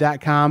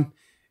theriveted.com,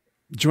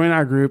 join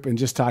our group and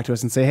just talk to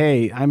us and say,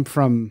 hey, I'm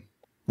from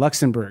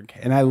Luxembourg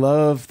and I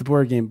love the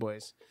Board Game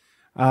Boys.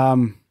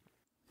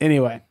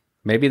 Anyway.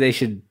 Maybe they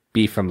should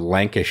be from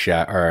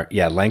Lancashire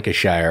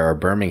or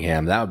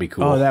Birmingham. That would be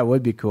cool. Oh, that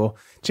would be cool.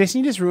 Jason,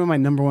 you just ruined my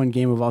number one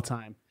game of all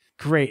time.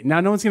 Great. Now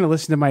no one's going to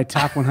listen to my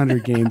top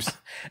 100 games.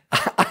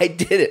 I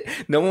did it.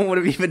 No one would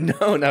have even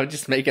known. I was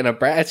just making a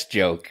brass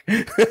joke.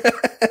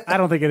 I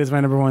don't think it is my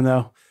number one,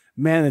 though.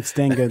 Man, it's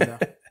dang good, though.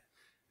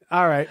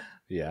 All right.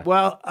 Yeah.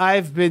 Well,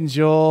 I've been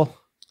Joel.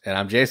 And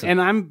I'm Jason. And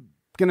I'm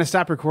going to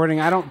stop recording.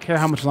 I don't care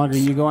how much longer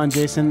you go on,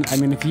 Jason. I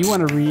mean, if you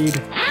want to read,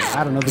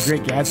 I don't know, The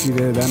Great Gatsby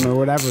to them or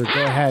whatever,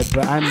 go ahead.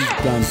 But I'm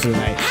done for the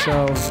night.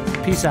 So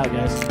peace out,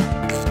 guys.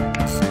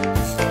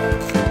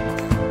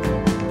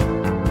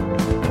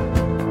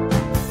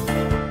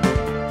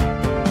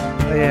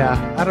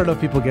 Yeah, I don't know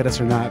if people get us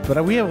or not,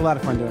 but we have a lot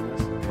of fun doing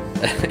this.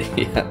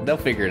 Yeah, they'll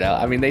figure it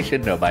out. I mean, they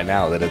should know by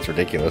now that it's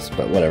ridiculous,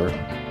 but whatever.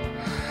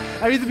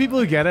 I mean, the people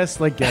who get us,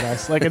 and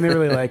they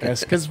really like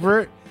us, because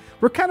we're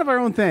kind of our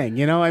own thing,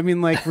 you know? I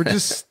mean, like, we're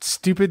just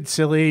stupid,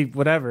 silly,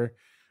 whatever.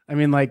 I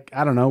mean, like,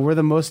 I don't know. We're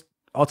the most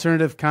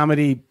alternative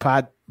comedy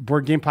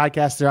board game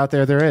podcaster out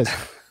there is.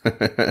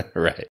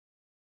 Right.